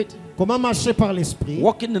the spirit? Comment marcher par l'esprit?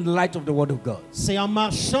 Walking in the light of the word of God. C'est en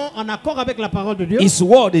marchant en accord avec la parole de Dieu. His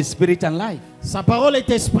word is spirit and life. Sa parole est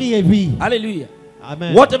esprit et vie. Hallelujah.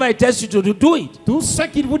 Amen. Whatever he tells you to do, do it. Tout ce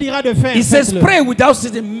qu'il vous dira de faire, He says, faites-le. pray without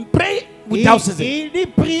ceasing. Pray without ceasing. Il dit,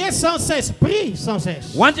 priez sans cesse. Prie sans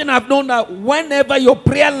cesse. One thing I've known, that whenever your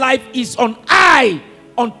prayer life is on high,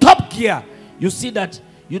 on top gear, you see that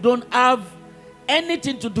you don't have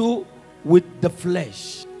anything to do with the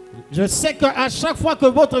flesh. Je sais qu'à chaque fois que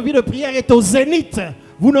votre vie de prière est au zénith,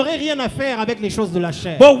 vous n'aurez rien à faire avec les choses de la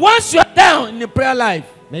chair. But once you're down in the prayer life,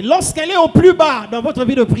 Mais lorsqu'elle est au plus bas dans votre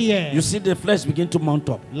vie de prière, you see the flesh begin to mount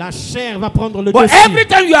up. la chair va prendre le But dessus. every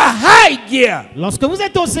time you are high gear, Lorsque vous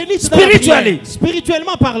êtes au zénith dans la Spiritually. prière,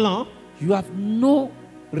 spirituellement parlant, you have no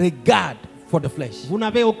regard for the flesh. vous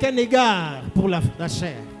n'avez aucun égard pour la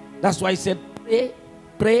chair. That's why he said, pray,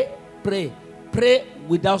 pray, pray. Pray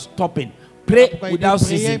without stopping. Pray Pourquoi il dit without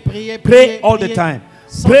prier, ceasing. prier, Pray prier, all the prier time.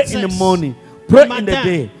 sans Pray in the cesse. morning. Pray in the matin.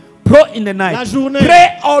 day. Pray in the night. La journée.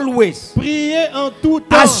 Pray always. Priez en tout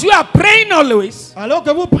temps. As you are praying always, Alors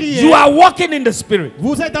que vous priez, you are walking in the spirit.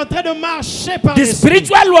 vous êtes en train de marcher par The l'esprit.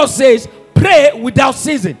 spiritual law says, pray without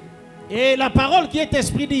ceasing. Et la parole qui est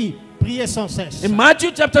esprit dit, priez sans cesse. In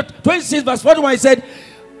Matthew chapter 26 verse 41, he said,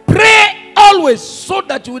 pray always so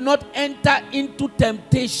that you will not enter into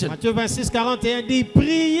temptation. Matthieu 26, 41 dit,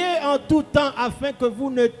 priez en tout temps afin que vous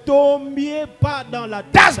ne tombiez pas dans la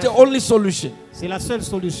That's the tentation. only solution. C'est la seule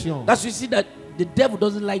solution. That's why you see that the devil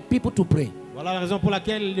doesn't like people to pray. Voilà la raison pour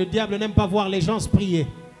laquelle le diable n'aime pas voir les gens se prier.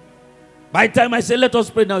 By the time I say, let us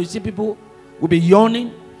pray now, you see people will be yawning.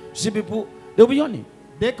 You see people, they'll be yawning.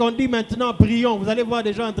 Dès qu'on dit maintenant prions, vous allez voir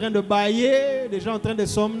des gens en train de bâiller, des gens en train de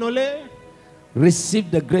somnoler. Receive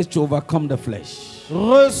the grace to overcome the flesh.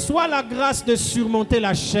 Reçois la grâce de surmonter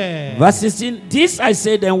la chair. Verse 16, this I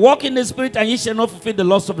say, then walk in the spirit, and ye shall not fulfill the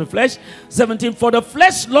lust of the flesh. 17, for the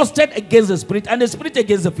flesh lusted against the spirit, and the spirit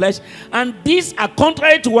against the flesh, and these are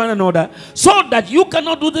contrary to one another, so that you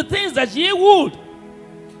cannot do the things that ye would.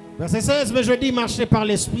 Verset 16, mais je dis, marchez par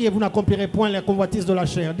l'esprit et vous n'accomplirez point la convoitise de la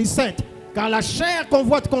chair. 17, car la chair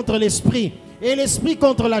convoite contre l'esprit, et l'esprit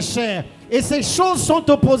contre la chair, et ces choses sont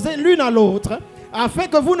opposées l'une à l'autre, afin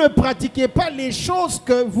que vous ne pratiquiez pas les choses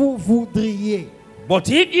que vous voudriez. But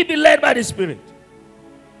if ye be led by the Spirit,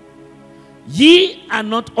 ye are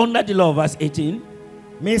not under the law. Verse 18.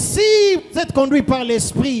 Mais si vous êtes conduit par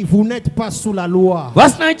l'esprit, vous n'êtes pas sous la loi.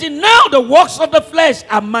 Verse 19. Now the works of the flesh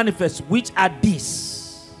are manifest, which are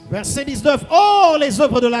these: Verset 19. Or, les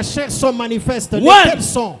œuvres de la chair sont manifestes. One, Lesquelles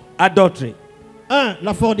sont? adultery, 1.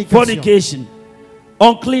 La fornication. fornication,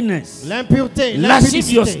 uncleanness, L'impureté. L'impudicité.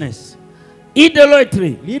 lasciviousness,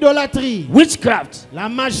 idolatry, L'idolâtrie. witchcraft, La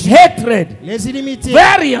magie. hatred, Les inimitiés.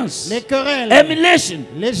 variance, Les querelles. emulation,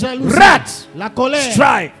 Les jalousies. wrath, La colère.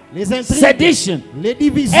 strife, Les intrigues. sedition, Les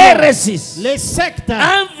divisions. heresies, Les sectes.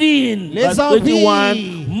 envying, Les verse envies. 21,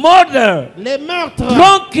 murder, Les meurtres.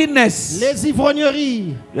 drunkenness. Les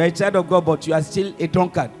ivrogneries. You are a child of God, but you are still a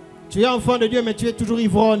drunkard. Tu es enfant de Dieu, mais tu es toujours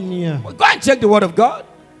ivrogne. Go and check the word of God.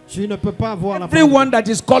 Tu ne peux pas voir la parole. Everyone that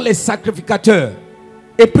is called a sacrificateur,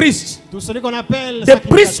 a priest, Tout celui qu'on appelle the sacrificateur.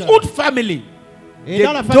 priesthood family, Et they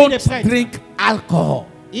dans la famille des don't prêtres, drink alcohol.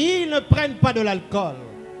 ils ne prennent pas de l'alcool.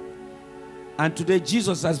 And today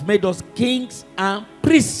Jesus has made us kings and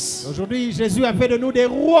priests. Aujourd'hui, Jésus a fait de nous des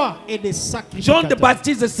rois et des John sacrificateurs. the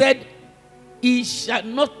Baptist said, he shall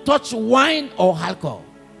not touch wine or alcohol.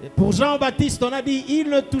 Et pour Jean-Baptiste, on a dit, il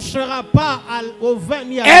ne touchera pas au vin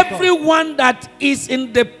ni à l'alcool. Everyone that is in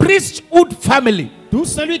the priesthood family, Tout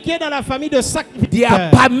celui qui est dans la famille de they are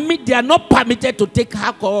sacrificateurs they are not permitted to take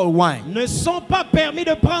alcohol or wine. ne sont pas permis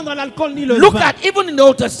de prendre l'alcool ni le Look vin. at even in the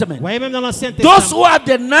Old Testament, Vous voyez, même dans l'Ancien those Testament, who have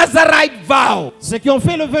the Nazarite vow, ceux qui ont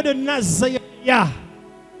fait le vœu de Nazaréa,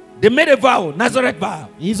 they made a vow, Nazareth vow.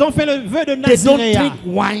 ils ont fait le vœu de They don't Nazaréa. drink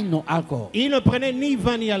wine or alcohol. Ils ne prenaient ni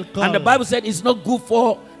vin ni alcool. And the Bible said it's not good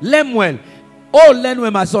for Lemuel. Oh,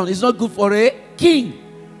 Lemuel, my son, it's not good for a king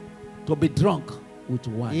to be drunk with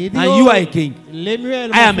wine. Il dit, And oh, you are a king.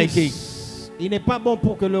 Lemuel, I am mon a fils, Il n'est pas bon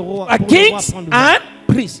pour que le roi, are pour le roi kings prenne le and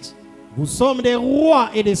priests. Vous sommes des rois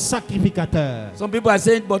et des sacrificateurs. Some people are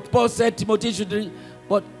saying, but Paul said Timothy should drink.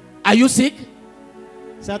 But are you sick?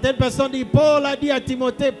 Certaines personnes disent, Paul a dit à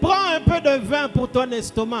Timothée, prends un peu de vin pour ton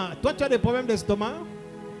estomac. Toi, tu as des problèmes d'estomac?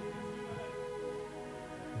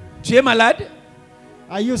 Tu es malade?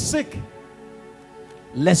 Are you sick?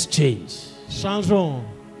 Let's change. Changeons.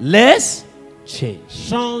 Let's change.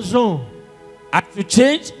 Changeons. As you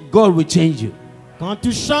change, God will change you. Quand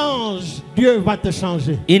tu changes, Dieu va te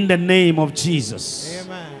changer. In the name of Jesus.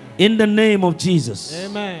 Amen. In the name of Jesus.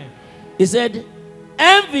 Amen. He said,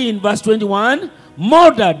 envy in verse 21,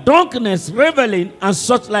 murder, drunkenness, reveling, and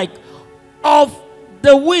such like, of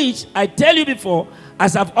the which I tell you before,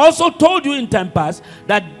 as I've also told you in time past,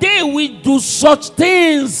 that they which do such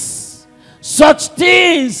things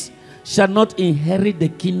shall not inherit the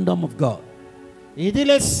kingdom of God. Il dit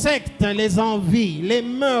les sectes, les envies, les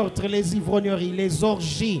meurtres, les ivrogneries, les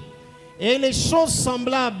orgies et les choses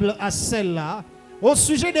semblables à celles-là, au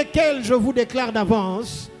sujet desquelles je vous déclare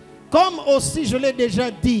d'avance, comme aussi je l'ai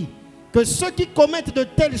déjà dit, que ceux qui commettent de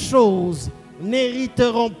telles choses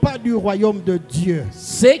n'hériteront pas du royaume de Dieu.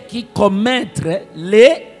 Ceux qui commettent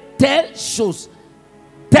les telles choses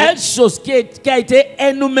qui a été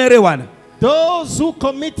énuméré. Those who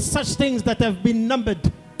commit such things that have been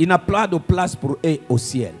numbered, Il n'y a pas de place pour eux au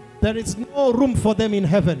ciel. there is no room for them in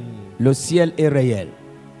heaven. Le ciel est réel.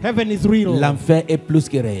 Heaven is real. L'enfer est plus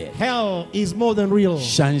que réel. Hell is more than real.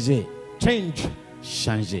 Changer, Change.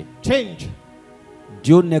 changer. Change.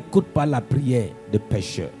 Dieu n'écoute pas la prière des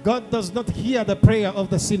pécheurs. God does not hear the prayer of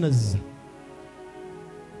the sinners.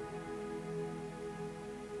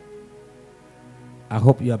 I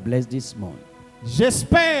hope you are blessed this morning.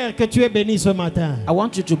 J'espère que tu es béni ce matin. I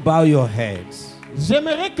want you to bow your heads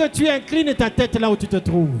J'aimerais que tu inclines ta tête là où tu te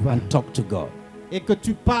trouves and talk to God. et que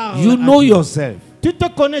tu parles. You à know Dieu. yourself Tu te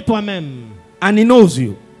connais toi-même and He knows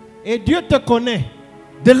you. et Dieu te connaît.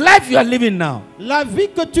 The life you are living now, La vie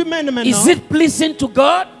que tu mènes maintenant, is it pleasing to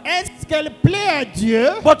God? est-ce qu'elle plaît à Dieu?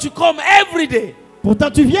 But you come every day.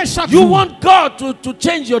 Pourtant tu viens chaque You jour. want God to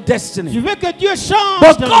change your Tu destiny. veux que Dieu change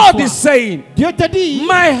But ton God histoire. is saying, Dieu te dit,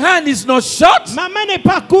 my hand is not short ma main n'est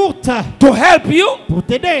pas courte to help you. pour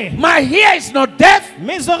t'aider. My ear is not deaf.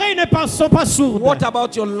 Mes oreilles ne sont pas sourdes. What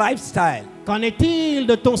about your lifestyle? Qu'en est-il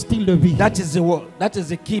de ton style de vie? That is the word. That is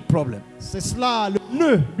the key problem. C'est cela le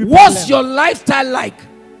nœud du What's problème. your lifestyle like?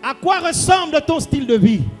 À quoi ressemble ton style de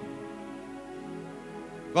vie?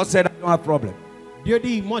 God said, I don't have problem. Dieu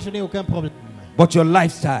dit, moi je n'ai aucun problème. But your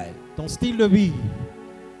lifestyle Ton style de vie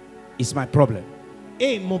is my problem.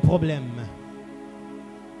 est mon problème.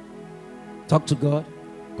 Talk to God.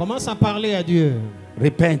 Commence à parler à Dieu.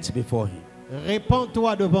 Repent before Him.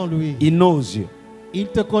 Répands-toi devant lui. He knows you. Il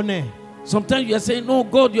te connaît. Sometimes you are saying, no,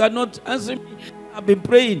 God, you are not answering me. I've been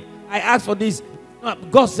praying. I asked for this.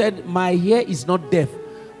 God said, my ear is not deaf.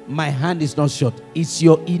 My hand is not short. It's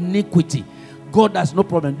your iniquity. God has no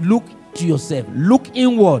problem. Look to yourself. Look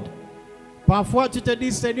inward. Parfois tu te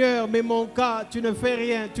dis, Seigneur, mais mon cas, tu ne fais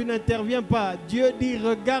rien, tu n'interviens pas. Dieu dit,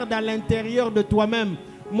 regarde à l'intérieur de toi-même.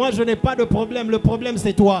 Moi, je n'ai pas de problème. Le problème,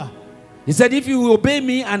 c'est toi. He said, if you obey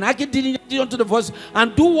me and hearken diligently unto the voice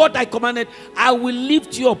and do what I commanded, I will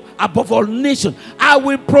lift you up above all nations. I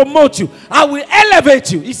will promote you. I will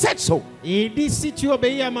elevate you. He said so. Il dit, si tu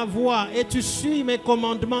obéis à ma voix et tu suis mes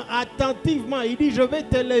commandements attentivement, il dit, je vais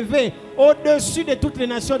t'élever au-dessus de toutes les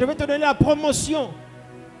nations. Je vais te donner la promotion.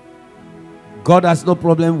 God has no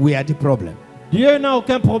problem. We are the problem. Dieu n'a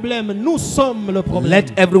aucun problème. Nous sommes le problème.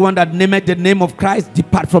 Let everyone that nameth the name of Christ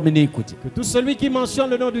depart from iniquity. Que tout celui qui mentionne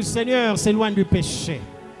le nom du Seigneur s'éloigne du péché.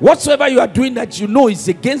 Whatsoever you are doing that you know is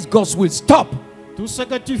against God's will, stop. Tout ce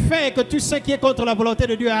que tu fais et que tu sais qui est contre la volonté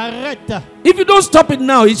de Dieu, arrête. If you don't stop it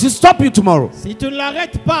now, it should stop you tomorrow. Si tu ne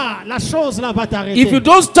l'arrêtes pas, la chose là va t'arrêter. If you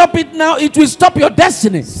don't stop it now, it will stop your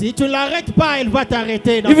destiny. Si tu ne l'arrêtes pas, elle va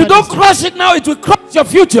t'arrêter. If you don't crush it now, it will crush your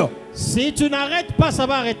future. Si tu n'arrêtes pas, ça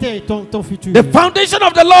va arrêter ton futur. The foundation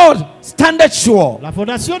of the Lord standeth sure. La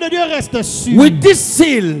fondation de Dieu reste sûre. With this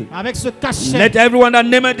seal, Avec ce cachet. let everyone that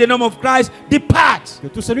nameth the name of Christ depart. Que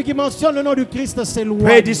tout celui qui mentionne le nom du Christ s'éloigne.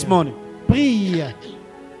 Pray this morning. Prie.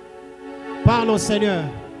 Parle au Seigneur.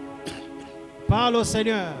 Parle au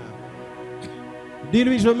Seigneur.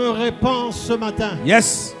 Dis-lui, je me répands ce matin.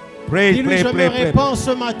 Yes. Pray, Dis-lui, pray, je me pray, pray. répands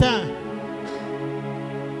ce matin.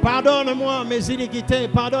 Pardonne-moi mes iniquités.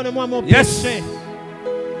 Pardonne-moi mon Yes. péché.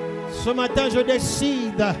 Ce matin, je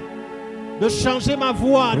décide de changer ma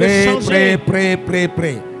voix, de Pray, changer pray, pray, pray,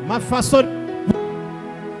 pray. ma façon.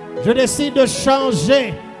 Je décide de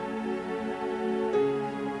changer.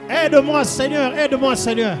 Aide-moi, Seigneur. Aide-moi,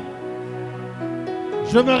 Seigneur.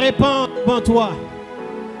 Je me répands devant toi.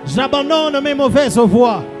 J'abandonne mes mauvaises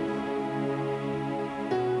voies.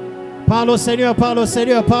 Parle au Seigneur, parle au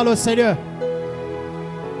Seigneur, parle au Seigneur.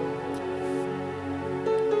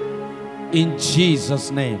 In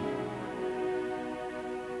Jesus' name.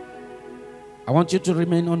 I want you to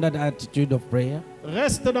remain under the attitude of prayer.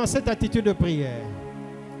 Reste dans cette attitude de prière.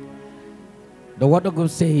 The word of God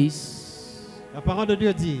says, La parole de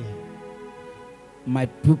Dieu dit, my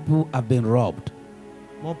people have been robbed.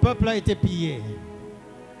 mon peuple a été pillé.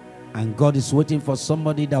 And God is waiting for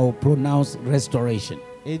somebody that will pronounce restoration.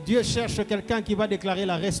 Et Dieu cherche quelqu'un qui va déclarer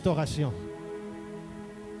la restauration.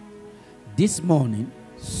 This morning,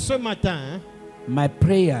 Ce matin, my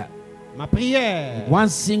prayer, ma prière, one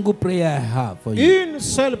single prayer I have for you, une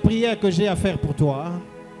seule prière que j'ai à faire pour toi,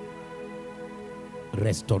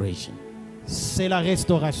 restoration. c'est la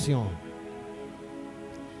restauration.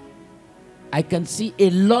 I can see a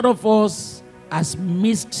lot of us has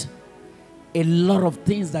missed a lot of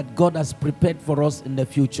things that God has prepared for us in the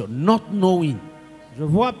future, not knowing. Je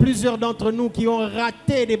vois plusieurs d'entre nous qui ont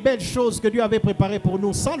raté des belles choses que Dieu avait préparées pour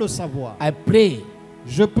nous sans le savoir. I pray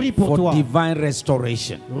Je prie pour for toi. divine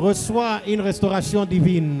restoration. Reçois une restauration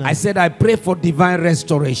divine. I said I pray for divine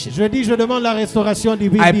restoration. Je dis, je demande la restauration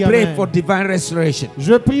divine. I Dis pray amen. for divine restoration.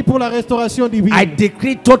 Je prie pour la restauration divine. I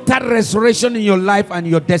decree total restoration in your life and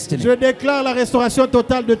your destiny. Je déclare la restauration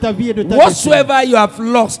totale de ta vie et de ta destinée. Whatsoever you have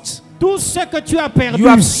lost, Tout ce que tu as perdu, you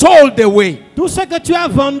have sold away tout ce que tu as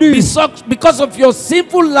vendu because of your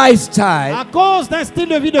sinful lifestyle. à cause d'un style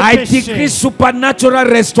de vie de I péché. decree supernatural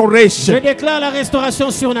Je restoration déclare la restauration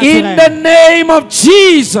in surnaturelle. the name of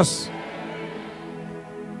Jesus.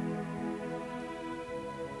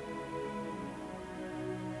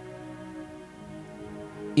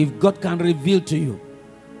 If God can reveal to you,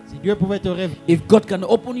 Si Dieu pouvait te révéler, if God can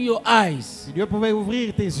open your eyes si Dieu pouvait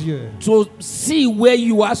ouvrir tes yeux to see where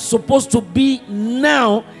you are supposed to be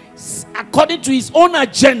now, according to His own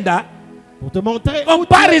agenda, pour te montrer où tu es,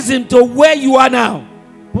 comparison to where you are now,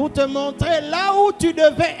 pour te montrer là où tu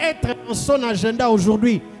devais être dans son agenda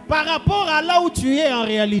aujourd'hui par rapport à là où tu es en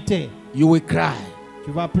réalité. you will cry. Tu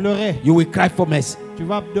vas pleurer, You will cry for mercy. tu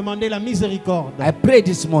vas demander la miséricorde. I pray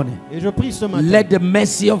this morning, Et je prie ce matin let the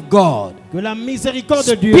mercy of God que la miséricorde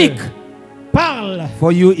de Dieu speak parle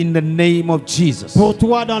for you in the name of Jesus. pour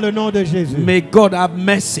toi dans le nom de Jésus. May God have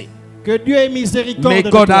mercy. Que Dieu ait miséricorde May de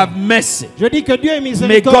God toi. have mercy. Je dis que Dieu ait May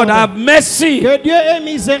miséricorde. God have mercy. Que Dieu ait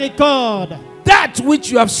miséricorde. That which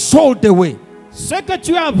you have sold away, Ce que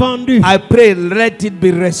tu as vendu, I pray let it be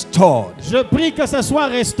restored. je prie que ça soit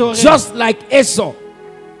restauré. Just like Esau,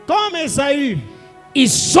 Comme Esaü, he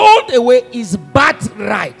sold away his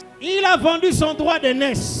birthright il a vendu son droit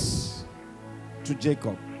d'aînesse to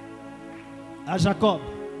Jacob à Jacob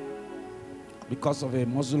because of a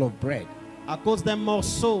morsel of bread. à cause d'un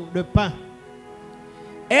morceau de pain.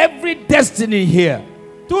 Every destiny here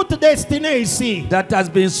Toute destinée ici that has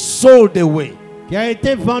been sold away, qui a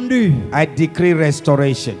été vendue, I decree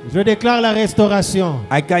restoration. je déclare la restauration.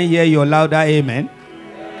 I can hear your louder amen.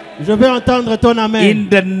 Je veux entendre ton amen. In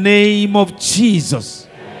the name of Jesus,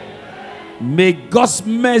 may God's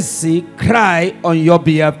mercy cry on your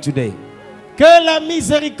behalf today. Que la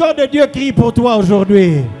miséricorde de Dieu crie pour toi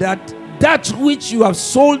aujourd'hui. That which you have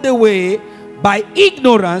sold away by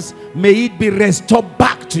ignorance, may it be restored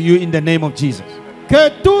back to you in the name of Jesus. Que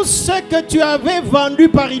tout ce que tu avais vendu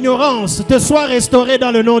par ignorance te soit restauré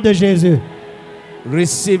dans le nom de Jésus.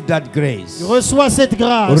 Receive that grace. Reçois cette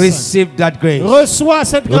grâce. Receive that grace. Reçois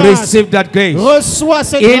cette grâce. Receive that grace. Reçois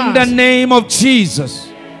cette In the grâce. name of Jesus.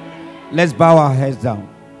 Let's bow our heads down.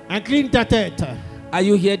 Incline ta tête. Are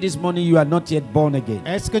you here this morning? You are not yet born again.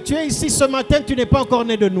 Est-ce que tu es ici ce matin? Tu n'es pas encore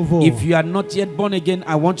né de nouveau. If you are not yet born again,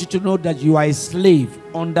 I want you to know that you are a slave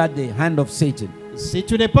under the hand of Satan. Si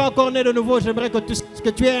tu n'es pas encore né de nouveau, j'aimerais que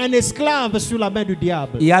tu es un esclave sur la main du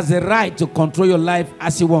diable. He has a right to control your life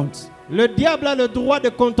as he wants. Le diable a le droit de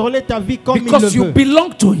contrôler ta vie comme Because il you le veut. belong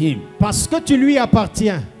to him. Parce que tu lui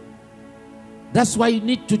appartiens. That's why you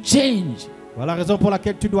need to change. Voilà la raison pour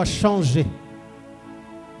laquelle tu dois changer.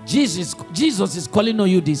 Jesus is calling on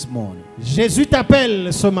you this morning. Jésus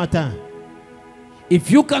t'appelle ce matin. If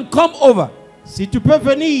you can come over Si tu peux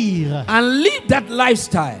venir and live that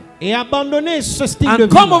lifestyle et abandonner ce style de and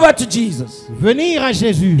vie, come over to Jesus, venir à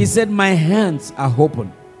Jésus. he said, my hands are open.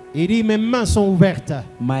 Il dit, mes mains sont ouvertes.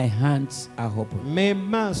 My hands are open. Mes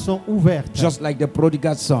mains sont ouvertes. Just like the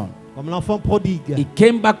prodigal son. Comme l'enfant prodigue. He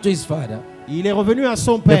came back to his father. Il est revenu à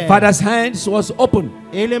son The père. father's hands was open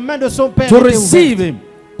Et les mains de son père to étaient receive ouvertes him.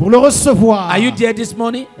 pour le recevoir. Are you there this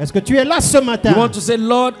morning? Est-ce que tu es là ce You matin? want to say,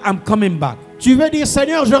 Lord, I'm coming back. Tu veux dire,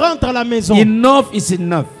 Seigneur, je rentre à la maison. Enough is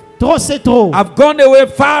enough. Trop c'est trop. I've gone away,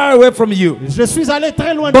 far away from you. Je suis allé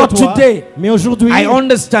très loin But de toi. today, Mais aujourd'hui, I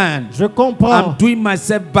understand je comprends I'm doing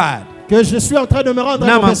myself bad. que je suis en train de me rendre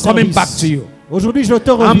Now à mauvais I'm coming service. back to you. Aujourd'hui, je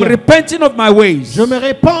te I'm reviens. repenting of my ways. Je me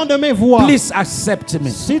répands de mes voies. Please accept me.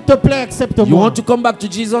 S'il te plaît, You accepte-moi. want to come back to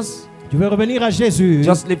Jesus? Tu veux revenir à Jésus?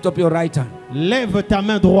 Just lift up your right hand. Lève ta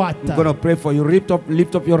main droite. I'm going to pray for you. Lift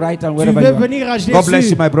up your right hand Tu wherever veux you are. venir à God bless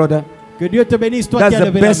Jésus. you, my brother. Que Dieu te bénisse, toi That's qui as the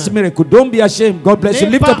levé la best main. miracle. Don't be ashamed. God bless you.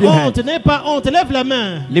 N'aie Lift pas up your hand. honte, n'aie pas honte. Lève la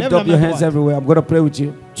main. Lift Lève up la your main hands droite. everywhere. I'm going to pray with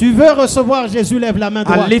you. Tu veux recevoir Jésus, lève la main And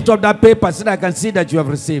droite. lift up that paper so that I can see that you have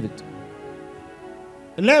received it.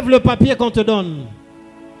 Lève le papier qu'on te donne.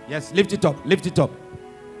 Yes, lift it up. Lift it up.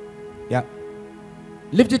 Yeah.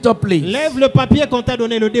 Lift it up, please. Lève le papier qu'on t'a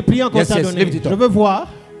donné, le dépliant qu'on Yes, t'a yes, donné. lift it up. Je veux voir.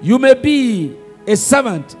 You may be a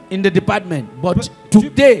servant in the department, but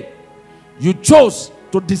today you chose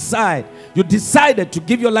to decide. You decided to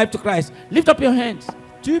give your life to Christ. Lift up your hands.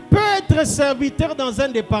 Tu peux être serviteur dans un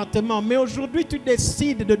département, mais aujourd'hui tu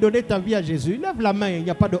décides de donner ta vie à Jésus. Lève la main, il n'y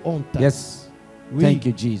a pas de honte. Yes. Oui. Thank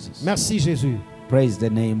you, Jesus. Merci Jésus. Praise the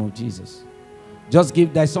name of Jesus. Just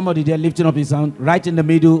give, there's somebody there lifting up his hand right in the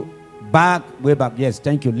middle, back, way back. Yes,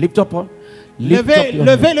 thank you. Lift up. Lift up your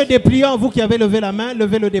Levez hands. le dépliant, vous qui avez levé la main,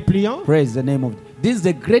 levez le dépliant. Praise the name of, this is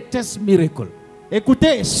the greatest miracle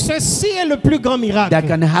Écoutez, ceci est le plus grand that miracle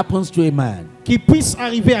can happen to a man, qui puisse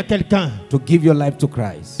arriver à quelqu'un. to give your life to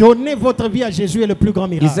Christ. Donner votre vie à Jésus est le plus grand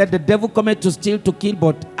He miracle. said, the devil cometh to steal, to kill,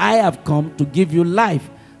 but I have come to give you life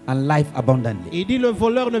and life abundantly. Il dit le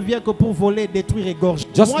voleur ne vient que pour voler, détruire et égorger.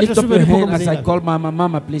 Just Moi, je lift suis up your venu pour hand vous as I donner. call Mama.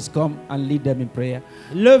 Mama, please come and lead them in prayer.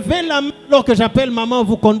 Levez la main lorsque j'appelle maman,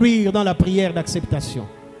 vous conduire dans la prière d'acceptation.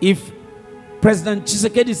 If President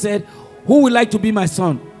Tshisekedi said, who would like to be my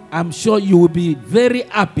son? I'm sure you will be very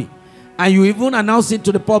happy. And you even announce it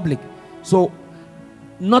to the public. So,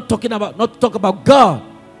 not talk about God.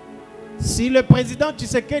 Si le président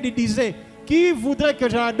Tshisekedi disait qui voudrait que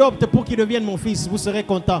j'adopte pour qu'il devienne mon fils, vous serez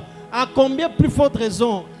content. À combien plus forte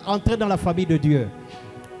raison entrer dans la famille de Dieu?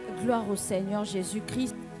 Gloire au Seigneur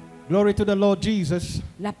Jésus-Christ. Glory to the Lord Jesus.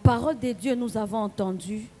 La parole de Dieu, nous avons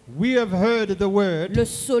entendu. We have heard the word. Le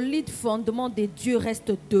solide fondement de Dieu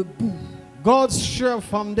reste debout. God's sure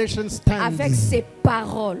foundation Avec stands. ses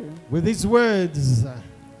paroles, With his words,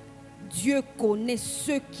 Dieu connaît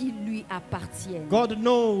ceux qui lui appartiennent. God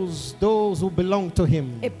knows those who belong to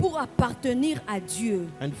him. Et pour appartenir à Dieu,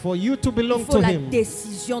 And for you to il belong faut to la him,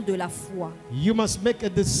 décision de la foi. you must make a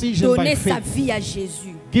decision Donner by sa faith. vie à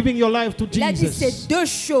Jésus. Giving your life to Il a dit ces Jesus. deux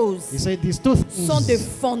choses He said these two sont des things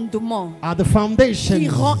fondements are the qui foundations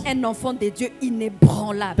rend un enfant de Dieu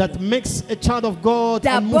inébranlable. that makes a child of God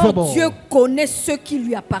D'abord, unmovable. Dieu connaît ceux qui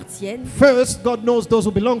lui appartiennent. First, God knows those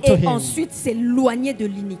who belong to Et him. ensuite, s'éloigner de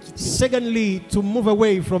l'iniquité. Secondly, to move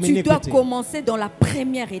away from Tu dois iniquity. commencer dans la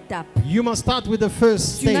première étape. You must start with the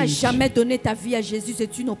first Tu n'as stage. jamais donné ta vie à Jésus,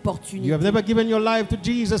 c'est une You opportunité. have never given your life to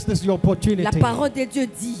Jesus. This is your La opportunity. parole de Dieu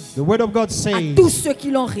dit The word of God à says, tous ceux qui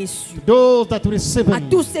l'ont reçu, those that receive à him,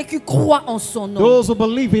 tous ceux qui croient en son nom, those who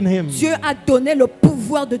believe in him, Dieu a donné le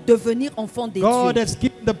pouvoir de devenir enfant de God Dieu. has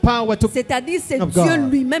given the power to. C'est-à-dire c'est of Dieu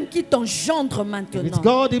God. lui-même qui t'engendre It's maintenant.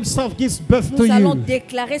 God himself gives birth to Nous allons you.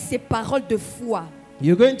 déclarer ces paroles de foi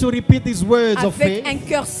You're going to repeat these words of avec faith un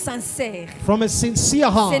cœur sincère. from a sincere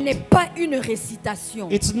Ce heart. n'est pas une récitation.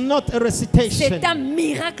 It's not a recitation. C'est un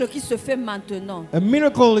miracle qui se fait maintenant. A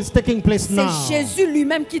miracle is taking place now. C'est Jésus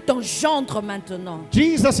lui-même qui t'engendre maintenant.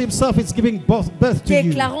 Jesus himself is giving birth to you.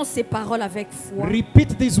 Déclarons ces paroles avec foi.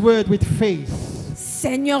 Repeat this word with faith.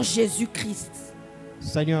 Seigneur Jésus-Christ,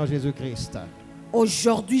 Seigneur Jésus-Christ,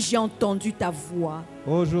 aujourd'hui j'ai entendu ta voix.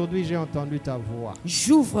 aujourd'hui j'ai entendu ta voix.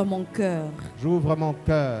 J'ouvre mon cœur. J'ouvre mon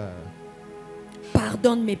cœur.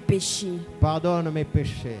 Pardonne mes péchés. Pardonne mes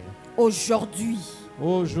péchés. Aujourd'hui,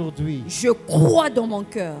 Aujourd'hui, je crois dans mon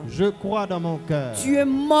cœur. je crois dans mon cœur. Tu es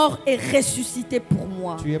mort et ressuscité pour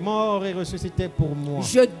moi. Tu es mort et ressuscité pour moi.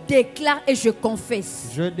 Je déclare et je confesse.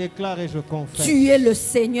 Je déclare et je confesse. Tu es le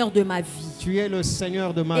Seigneur de ma vie. Tu es le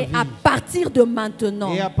Seigneur de ma Et vie. à partir de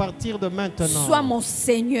maintenant, Et à partir de maintenant, sois mon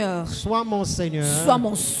Seigneur, sois mon Seigneur, sois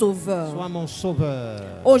mon Sauveur. sois mon Sauveur.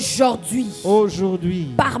 Aujourd'hui, Aujourd'hui,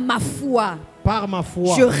 par ma foi, par ma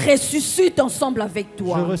foi, je ressuscite ensemble avec je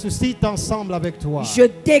toi. ressuscite ensemble avec toi. Je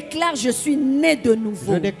déclare, je suis né de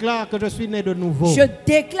nouveau. Je déclare que je suis né de nouveau. Je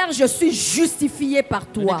déclare, je suis justifié par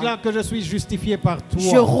Je toi. déclare que je suis justifié par toi.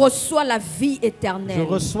 Je reçois la vie Je éternelle.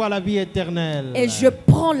 reçois la vie éternelle. Et je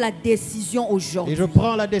prends la décision Et aujourd'hui je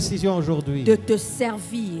prends la décision aujourd'hui de te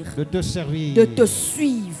servir, de te servir, de te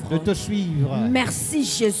suivre. de te suivre. Merci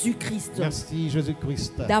Jésus-Christ Merci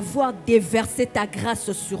Jésus-Christ d'avoir déversé ta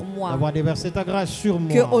grâce sur moi. d'avoir déversé ta grâce sur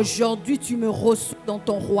moi. Qu'aujourd'hui tu me reçois dans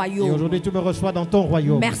ton Et royaume. aujourd'hui, tu me reçois dans ton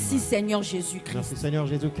royaume. Merci Seigneur Jésus-Christ. Merci Seigneur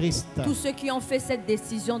Jésus-Christ. Tous ceux qui ont fait cette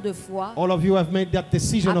décision de foi, All of you have made that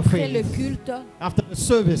decision of après le faith. culte, After the il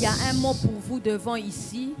service, y a un mot pour vous devant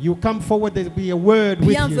ici. you come forward, there will be a word with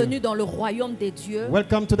Bienvenue you. dans le royaume des dieux.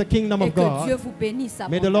 Welcome to the kingdom Et of que Dieu God. vous bénisse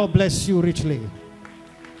May the abondamment. Lord bless you richly.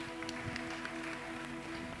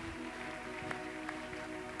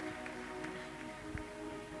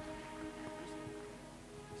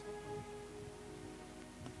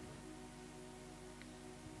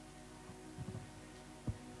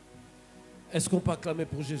 Est-ce qu'on peut acclamer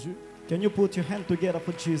pour Jésus? Can you put your hand together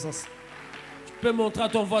for Jesus? Tu peux montrer à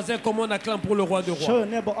ton voisin comment on acclame pour le roi de Show rois. your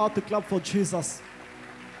neighbor how to clap for Jesus.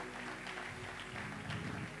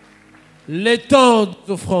 Les temps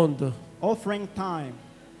d'offrande. Offering time.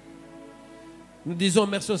 Nous disons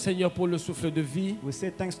merci au Seigneur pour le souffle de vie. We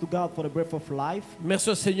say thanks to God for the breath of life. Merci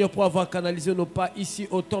au Seigneur pour avoir canalisé nos pas ici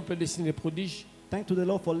au temple des signes et des prodiges. Thanks to the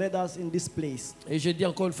Lord for led us in this place. Et je dis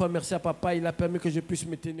encore une fois merci à papa, il a permis que je puisse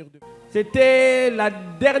me tenir debout. C'était la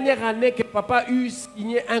dernière année que papa a eu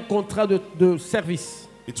signé un contrat de service.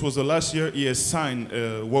 It was the last year he has signed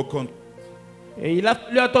a work contract. Et il a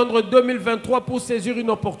fallu attendre 2023 pour saisir une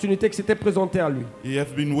opportunité qui s'était présentée à lui. He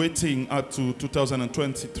have been waiting up to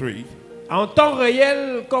 2023. En temps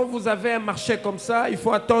réel, quand vous avez un marché comme ça, il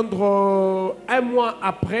faut attendre un mois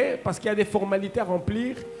après parce qu'il y a des formalités à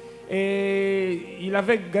remplir. Et il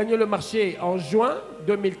avait gagné le marché en juin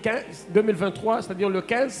 2023, c'est-à-dire le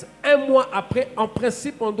 15. Un mois après, en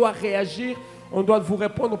principe, on doit réagir, on doit vous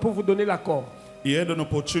répondre pour vous donner l'accord. He had an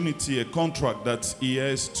opportunity, a contract that he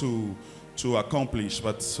has to accomplish.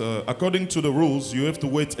 But according to the rules, you have to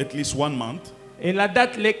wait at least 1 month. Et la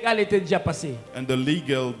date légale était déjà passée. And the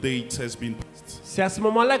legal date has been passed. C'est à ce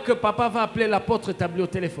moment-là que papa va appeler l'apôtre établi au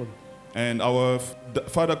téléphone. And our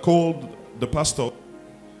father called the pastor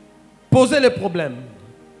Poser le problème.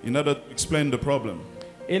 in order to explain the problem.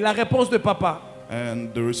 Et la réponse de papa, And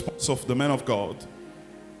the response of the man of God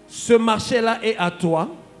ce marché-là est à toi.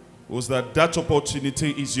 was that that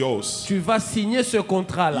opportunity is yours. Tu vas signer ce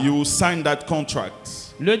contrat-là. You sign that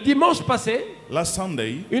contract. Le dimanche passé, Last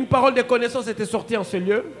Sunday, une parole de connaissance était sortie en ce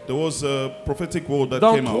lieu. there was a prophetic word that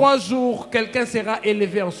Dans came out. 3 jours, quelqu'un sera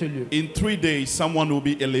élevé en ce lieu. In 3 days, someone will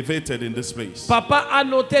be elevated in this place. Papa a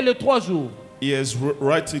noté les 3 jours. He has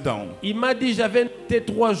write it down. Il m'a dit, j'avais noté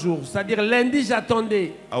 3 jours. C'est-à-dire lundi,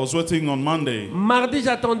 j'attendais. I was waiting on Monday. Mardi,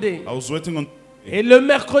 j'attendais. I was waiting on, Et le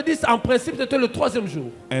mercredi, en principe, c'était le 3e jour.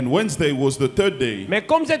 and Wednesday was the 3rd day. Mais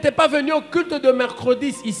comme je n'étais pas venu au culte de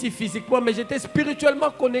mercredi ici physiquement, mais j'étais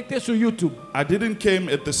spirituellement connecté sur YouTube. I didn't came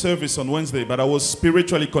at the service on Wednesday, but I was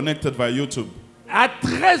spiritually connected via YouTube. À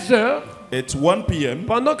 13h, At 1 p.m.,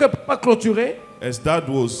 pendant que papa clôturait, as Dad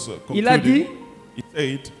was il a dit, concluding, he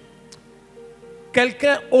said,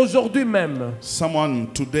 quelqu'un aujourd'hui même, someone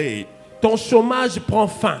today, ton chômage prend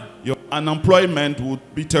fin. your unemployment would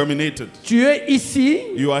be terminated. Tu es ici,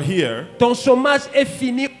 You are here. ton chômage est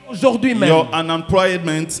fini aujourd'hui même. Your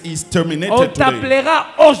unemployment is On terminated today. t'appellera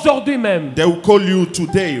aujourd'hui même. They will call you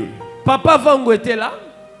today. Papa Vango était là.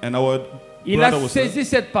 And our Il a brother was there. saisi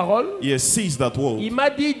cette parole. He has seized that word. Il m'a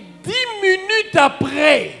dit 10 minutes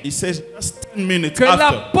après He says just 10 minutes que after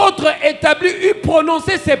l'apôtre établi eut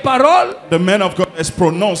prononcé ces paroles, the man of God has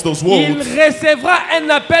pronounced those il words, recevra un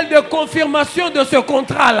appel de confirmation de ce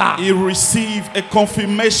contrat-là. he received a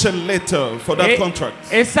confirmation letter for that contract.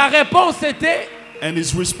 Et sa réponse était, And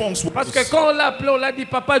his response was, parce que quand on l'a appelé, on l'a dit,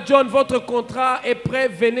 Papa John, votre contrat est prêt,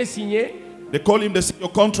 venez signer. they call him, they say,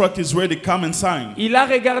 your contract is ready, come and sign. Il a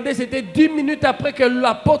regardé, c'était 10 minutes après que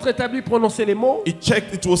l'apôtre établi prononçait les mots. He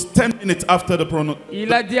checked, it was 10 minutes after the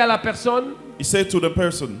Il a dit à la personne, He said to the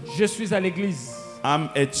person, je suis à l'église. I'm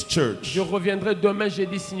at church. Je reviendrai demain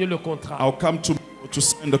jeudi signer le contrat. I'll come to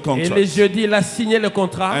sign the Et le contract. jeudi, il a signé le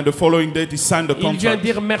contrat. And the following day, he signed the Il vient contract.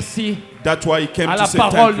 dire merci That's why he came à to la say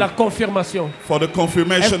parole, thank la you confirmation. for the Est-ce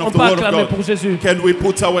confirmation qu'on of the peut word of acclamer God. pour Jésus? Can we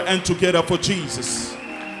put our hand together for Jesus?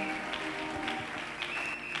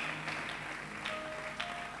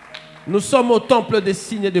 Nous sommes au temple des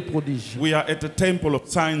signes et des prodiges. We are at the temple of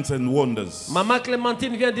signs and wonders. Maman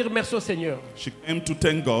Clémentine vient dire merci au Seigneur. She came to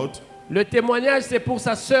thank God. Le témoignage, c'est pour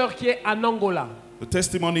sa sœur qui est en Angola. The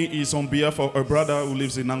testimony is on behalf of her brother who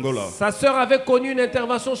lives in Angola. Sa sœur avait connu une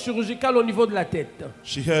intervention chirurgicale au niveau de la tête.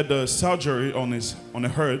 She had a surgery on her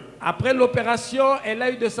head. Après l'opération, elle a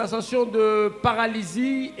eu des sensations de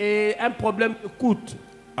paralysie et un problème de côte.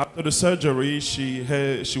 After the surgery,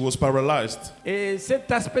 she was paralyzed. Et cet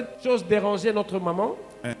aspect de choses dérangeait notre maman.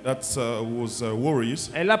 And that was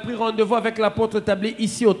worries. Elle a pris rendez-vous avec l'apôtre établi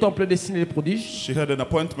ici au temple des signes et des prodiges. She had an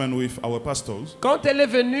appointment with our pastors. Quand elle est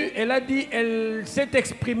venue, elle a dit, elle s'est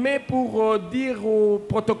exprimée pour dire au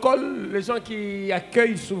protocole, les gens qui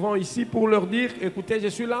accueillent souvent ici, pour leur dire, écoutez, je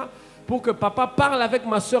suis là pour que papa parle avec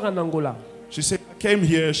ma soeur en Angola. She said, I came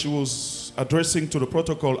here, she was addressing to the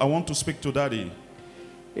protocol, I want to speak to daddy.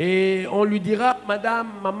 Et on lui dira, madame,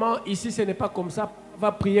 maman, ici ce n'est pas comme ça. On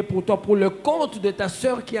va prier pour toi, pour le compte de ta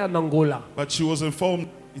soeur qui est en Angola. But she was informed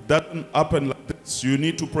it doesn't happen like this. You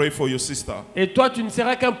need to pray for your sister. Et toi, tu ne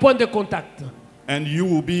seras qu'un point de contact. And you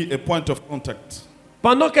will be a point of contact.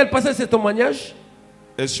 Pendant qu'elle passait ce témoignage,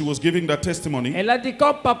 As she was giving that testimony, elle a dit,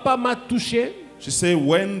 quand papa m'a touché, she said,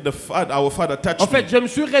 when our father touched en fait, me, je me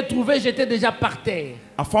suis retrouvé, j'étais déjà par terre.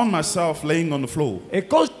 I found myself laying on the floor. Et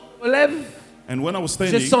quand je me lève, And when I was je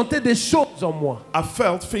standing, sentais des choses en moi. I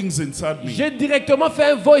felt things inside me. J'ai directement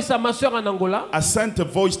fait un voice à ma soeur en Angola. I sent a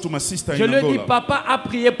voice to my sister Je in lui ai dit, Angola. papa a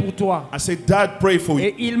prié pour toi. I said, Dad, pray for you.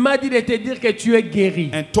 Et il m'a dit de te dire que tu es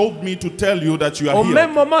guéri. And told me to tell you that you are Au healed.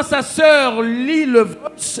 même moment, sa soeur lit le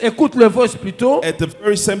voice, écoute le voice plutôt. At the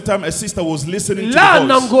very same time, a sister was listening Là, to en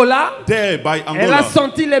the voice. Angola, There by elle a Angola,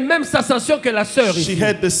 senti les mêmes sensations que la sœur she ici.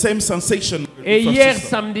 had the same sensation. Et with her hier sister.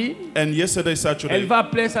 samedi, And yesterday, elle Saturday, va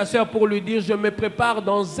appeler sa sœur pour lui dire, je me prépare,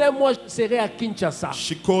 dans un mois, je serai à Kinshasa.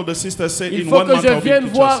 she called the sister, said, Il in faut 1 que month je I'll be in vienne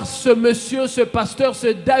voir Kinshasa. ce monsieur, ce pasteur, ce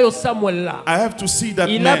Dayo Samuel là. I have to see that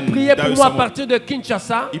Il a man. prié pour Dayo moi à Samuel. partir de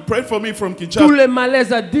Kinshasa. He prayed for me from Tout Kinshasa. le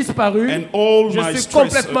malaise a disparu. And all Je my suis stress,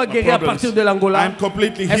 complètement my guéri à problems, partir de l'Angola. I'm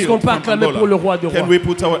completely Est-ce healed qu'on peut from acclamer Angola. pour le roi des rois? Can we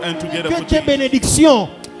put our hand together for Que tes Jesus? bénédictions,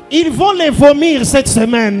 ils vont les vomir cette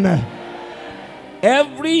semaine.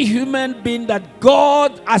 Every human being that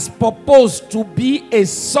God has proposed to be a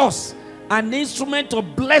source, an instrument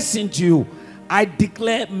of blessing to you, I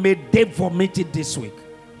declare, may they vomit it this week.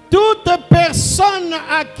 Toute personne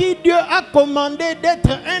à qui Dieu a commandé d'être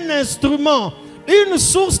un instrument, une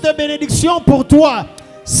source de bénédiction pour toi,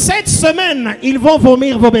 cette semaine, ils vont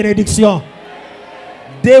vomir vos bénédictions.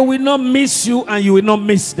 They will not miss you and you will not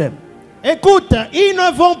miss them. Écoute, ils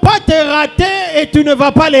ne vont pas te rater et tu ne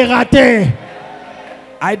vas pas les rater.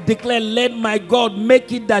 I declare, let my God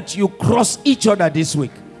make it that you cross each other this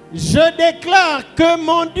week. Je déclare que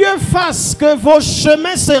mon Dieu fasse que vos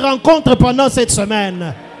chemins se rencontrent pendant cette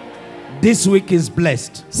semaine. This week is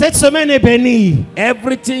blessed. Cette semaine est bénie.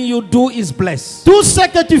 Everything you do is blessed. Tout ce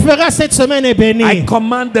que tu feras cette semaine est béni. I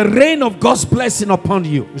command the rain of God's blessing upon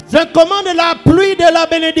you, Je commande la pluie de la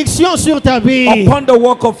bénédiction sur ta vie, upon the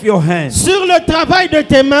work of your hands. sur le travail de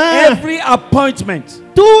tes mains. Every appointment,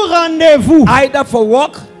 Tout rendez-vous, either for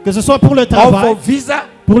work que ce soit pour le or travail, for visa,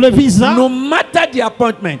 pour le visa, no matter the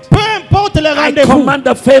appointment, peu importe le I rendez-vous, command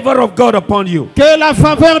the favor of God upon you. que la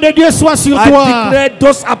faveur de Dieu soit sur I toi. declare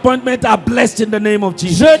those appointments are blessed in the name of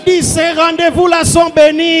Jesus. Je dis ces rendez-vous-là sont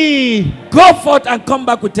bénis. Go forth and come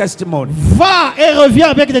back with testimony. Va et reviens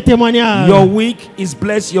avec des témoignages. Your week is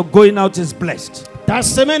blessed. Your going out is blessed. Ta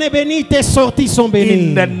semaine est bénie, tes sorties sont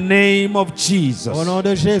bénies. In the name of Jesus. Au nom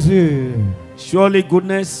de Jésus. Surely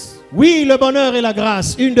goodness Oui, le bonheur et la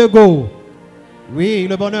grâce, une de go. Oui,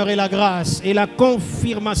 le bonheur et la grâce et la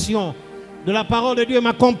confirmation de la parole de Dieu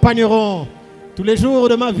m'accompagneront tous les jours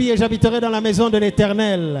de ma vie et j'habiterai dans la maison de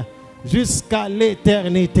l'Éternel jusqu'à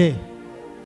l'éternité.